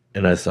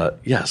 And I thought,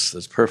 yes,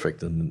 that's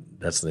perfect. And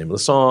that's the name of the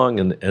song.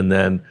 And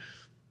then,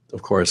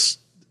 of course,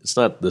 it's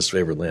not this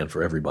favored land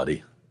for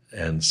everybody.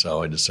 And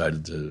so I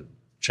decided to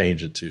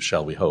change it to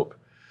 "Shall We Hope,"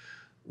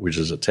 which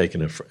is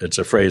it's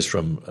a phrase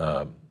from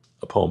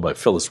a poem by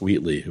Phyllis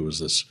Wheatley, who was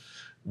this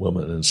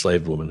woman, an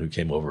enslaved woman who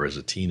came over as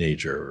a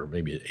teenager or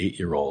maybe an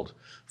 8-year-old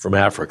from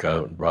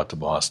Africa and brought to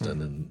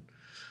Boston and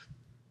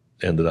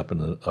ended up in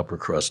an upper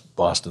crust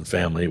Boston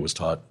family, was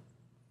taught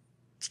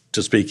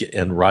to speak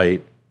and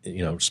write,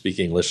 speak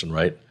English and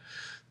write.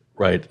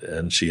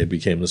 And she had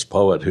became this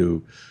poet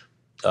who,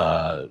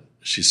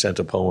 she sent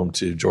a poem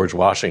to George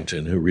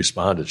Washington, who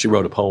responded. She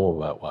wrote a poem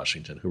about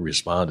Washington, who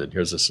responded.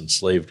 Here's this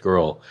enslaved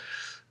girl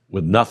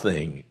with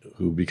nothing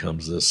who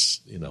becomes this,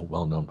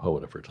 well-known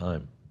poet of her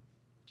time.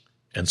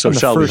 And so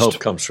 "Shall We Hope"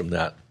 comes from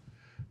that,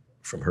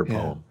 from her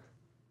poem.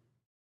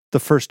 The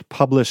first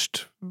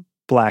published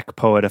Black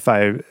poet, if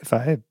I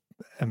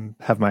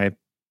have my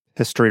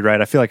history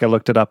right. I feel like I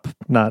looked it up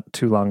not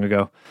too long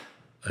ago.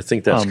 I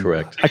think that's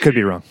correct. I could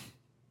be wrong.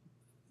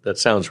 That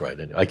sounds right.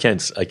 Anyway, I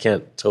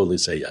can't totally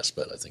say yes,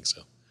 but I think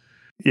so.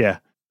 Yeah.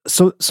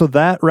 So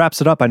that wraps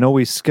it up. I know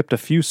we skipped a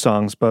few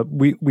songs, but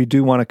we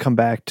do want to come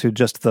back to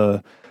just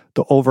the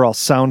overall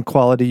sound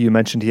quality. You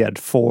mentioned he had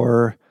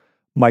 4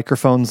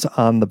 microphones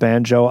on the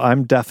banjo.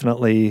 I'm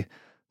definitely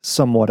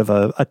somewhat of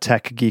a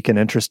tech geek and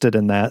interested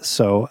in that.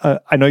 So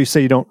I know you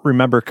say you don't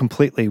remember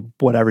completely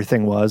what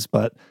everything was,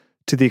 but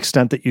to the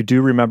extent that you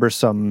do remember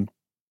some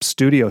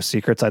studio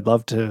secrets, I'd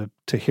love to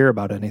hear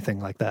about anything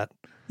like that.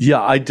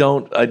 Yeah, I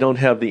don't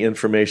have the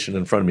information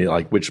in front of me,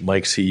 like which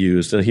mics he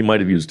used, and he might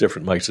have used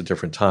different mics at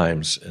different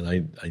times, and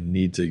I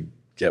need to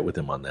get with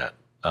him on that.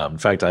 In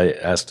fact, I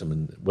asked him,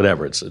 and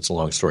whatever, it's a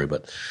long story,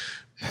 but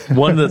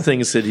one of the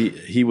things that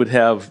he would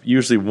have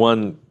usually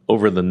one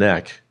over the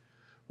neck,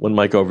 one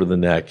mic over the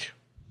neck,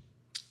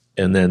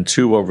 and then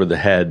two over the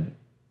head.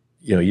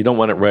 You know, you don't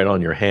want it right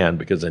on your hand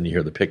because then you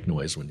hear the pick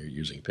noise when you're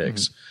using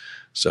picks. Mm-hmm.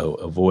 So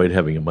avoid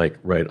having a mic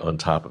right on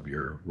top of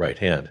your right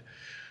hand.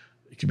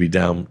 It could be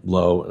down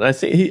low. And I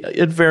think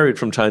it varied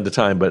from time to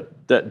time,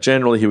 but that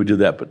generally he would do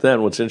that. But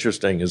then what's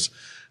interesting is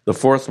the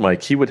fourth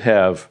mic, he would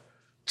have,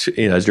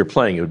 as you're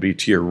playing, it would be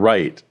to your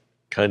right,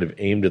 kind of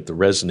aimed at the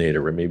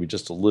resonator, or maybe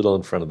just a little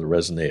in front of the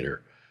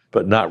resonator,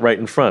 but not right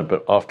in front,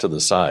 but off to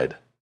the side.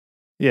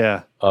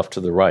 Yeah. Off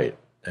to the right.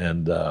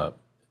 And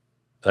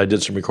I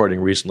did some recording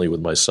recently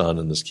with my son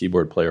and this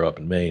keyboard player up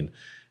in Maine,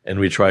 and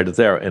we tried it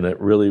there, and it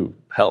really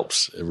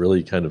helps. It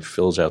really kind of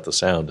fills out the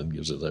sound and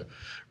gives it a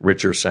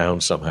richer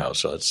sound somehow.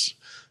 So it's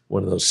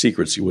one of those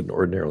secrets you wouldn't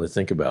ordinarily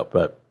think about.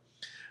 But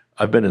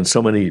I've been in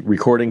so many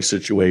recording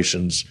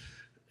situations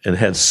and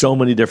had so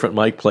many different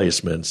mic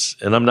placements,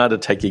 and I'm not a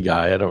techie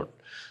guy. I don't,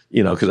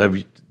 because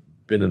I've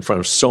been in front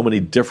of so many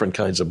different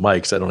kinds of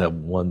mics, I don't have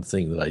one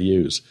thing that I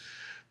use.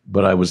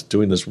 But I was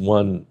doing this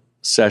one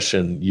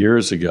session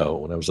years ago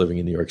when I was living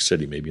in New York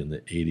City, maybe in the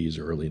 80s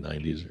or early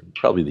 90s, or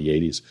probably the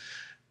 80s.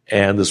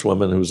 And this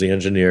woman who was the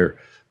engineer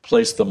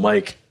placed the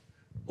mic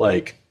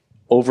like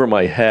over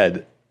my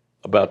head,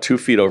 about 2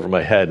 feet over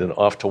my head and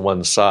off to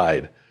one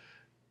side.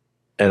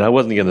 And I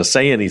wasn't going to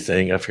say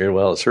anything. I figured,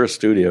 well, it's her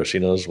studio. She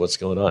knows what's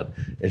going on.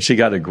 And she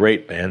got a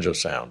great banjo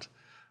sound.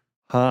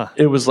 Huh.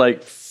 It was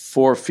like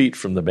 4 feet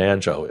from the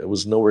banjo. It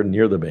was nowhere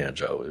near the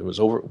banjo. It was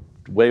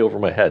way over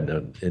my head,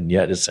 and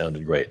yet it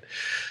sounded great.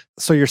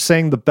 So you're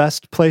saying the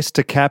best place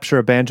to capture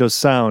a banjo's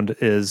sound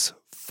is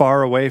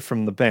far away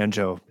from the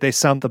banjo. They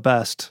sound the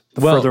best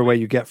the further away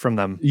you get from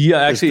them.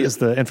 Yeah, actually, is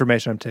the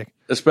information I'm taking.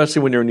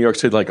 Especially when you're in New York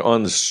City, like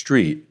on the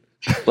street,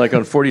 like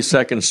on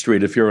 42nd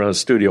Street. If you're on a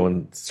studio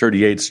on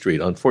 38th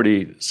Street, on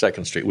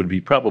 42nd Street would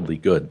be probably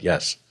good.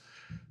 Yes.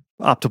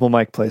 Optimal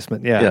mic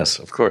placement. Yeah. Yes,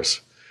 of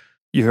course.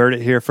 You heard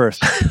it here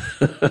first.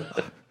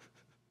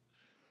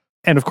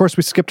 And of course,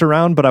 we skipped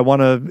around, but I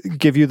want to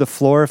give you the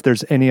floor if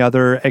there's any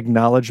other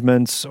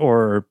acknowledgments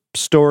or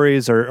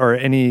stories or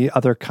any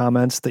other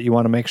comments that you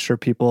want to make sure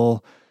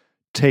people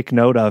take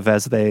note of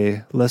as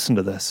they listen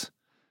to this.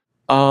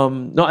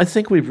 No, I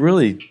think we've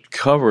really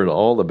covered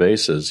all the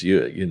bases,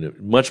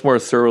 much more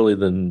thoroughly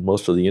than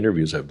most of the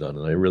interviews I've done,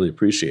 and I really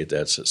appreciate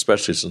that,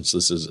 especially since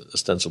this is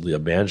ostensibly a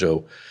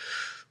banjo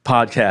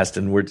podcast,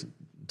 and we're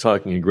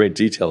talking in great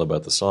detail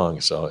about the song.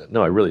 So,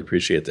 no, I really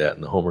appreciate that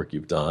and the homework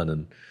you've done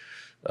and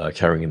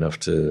caring enough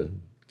to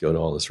go to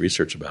all this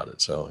research about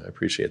it. So I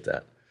appreciate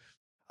that.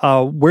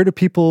 Where do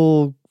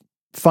people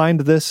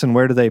find this, and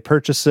where do they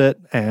purchase it,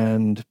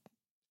 and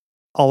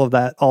all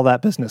that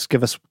business?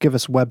 Give us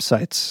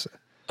websites.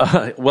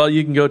 Well,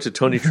 you can go to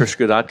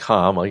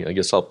TonyTrischka.com. I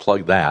guess I'll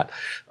plug that.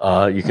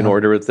 You can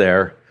order it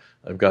there.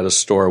 I've got a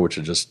store which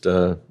I just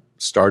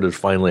started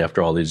finally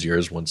after all these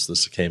years once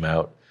this came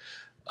out.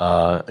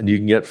 And you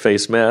can get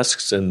face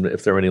masks, and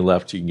if there are any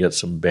left, you can get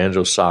some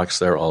banjo socks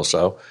there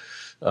also.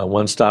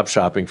 One-stop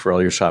shopping for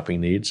all your shopping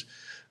needs.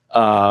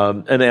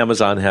 And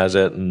Amazon has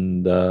it,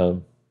 and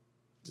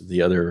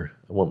the other,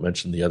 I won't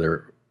mention the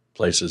other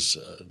places,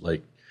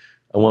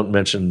 I won't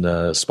mention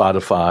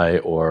Spotify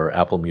or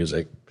Apple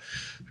Music,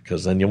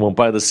 because then you won't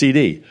buy the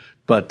CD.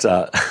 But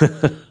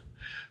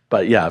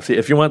but yeah,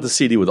 if you want the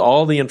CD with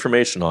all the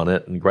information on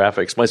it and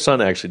graphics, my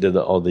son actually did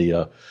all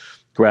the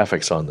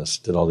graphics on this,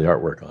 did all the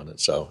artwork on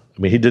it. So,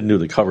 I mean, he didn't do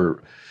the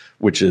cover,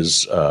 which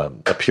is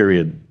a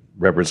period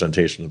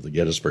representation of the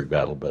Gettysburg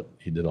Battle, but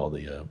he did all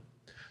the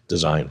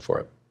design for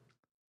it.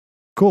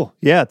 Cool.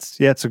 Yeah,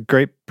 it's a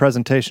great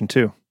presentation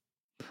too.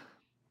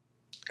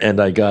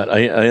 And I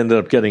ended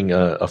up getting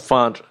a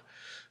font.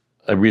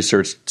 I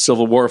researched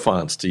Civil War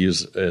fonts to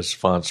use as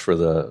fonts for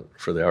the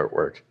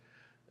artwork,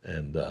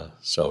 and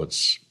so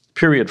it's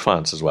period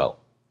fonts as well.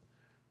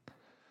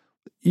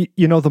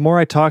 The more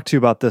I talk to you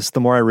about this, the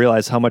more I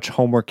realize how much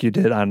homework you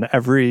did on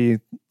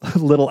every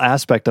little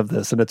aspect of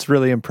this, and it's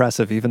really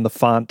impressive. Even the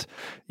font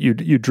you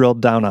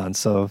drilled down on,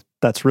 so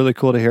that's really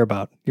cool to hear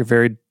about. You're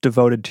very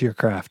devoted to your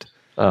craft.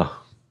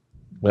 Oh,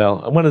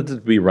 well, I wanted it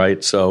to be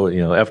right, so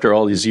after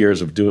all these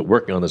years of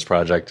working on this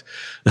project,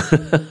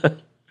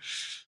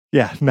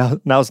 yeah,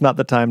 now's not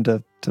the time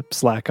to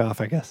slack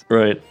off, I guess.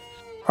 Right.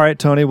 All right,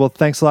 Tony. Well,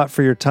 thanks a lot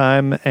for your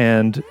time,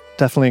 and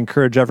definitely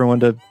encourage everyone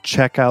to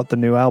check out the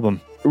new album.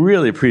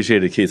 Really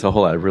appreciate it, Keith, a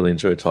whole lot. I really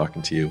enjoyed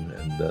talking to you,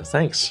 and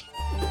thanks.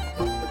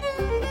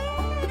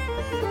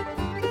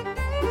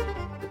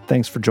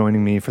 Thanks for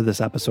joining me for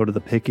this episode of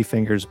the Picky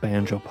Fingers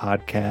Banjo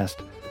Podcast.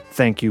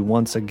 Thank you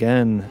once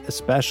again,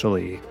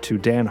 especially to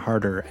Dan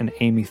Harder and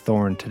Amy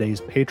Thorne, today's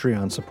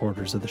Patreon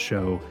supporters of the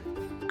show.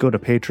 Go to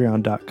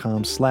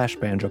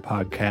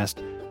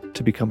patreon.com/banjopodcast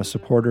to become a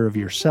supporter of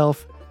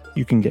yourself.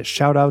 You can get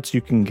shout-outs,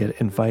 you can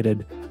get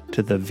invited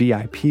to the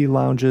VIP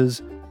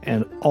lounges,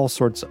 and all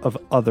sorts of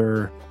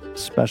other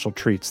special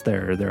treats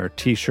there. There are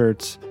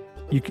t-shirts.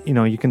 You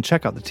can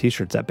check out the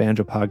t-shirts at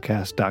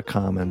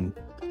banjopodcast.com and,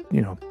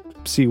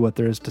 see what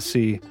there is to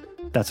see.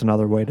 That's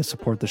another way to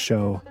support the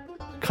show.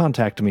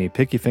 Contact me,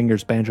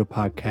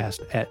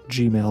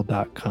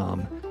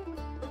 pickyfingersbanjopodcast@gmail.com.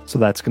 So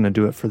that's going to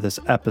do it for this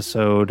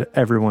episode.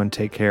 Everyone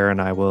take care,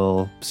 and I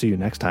will see you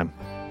next time.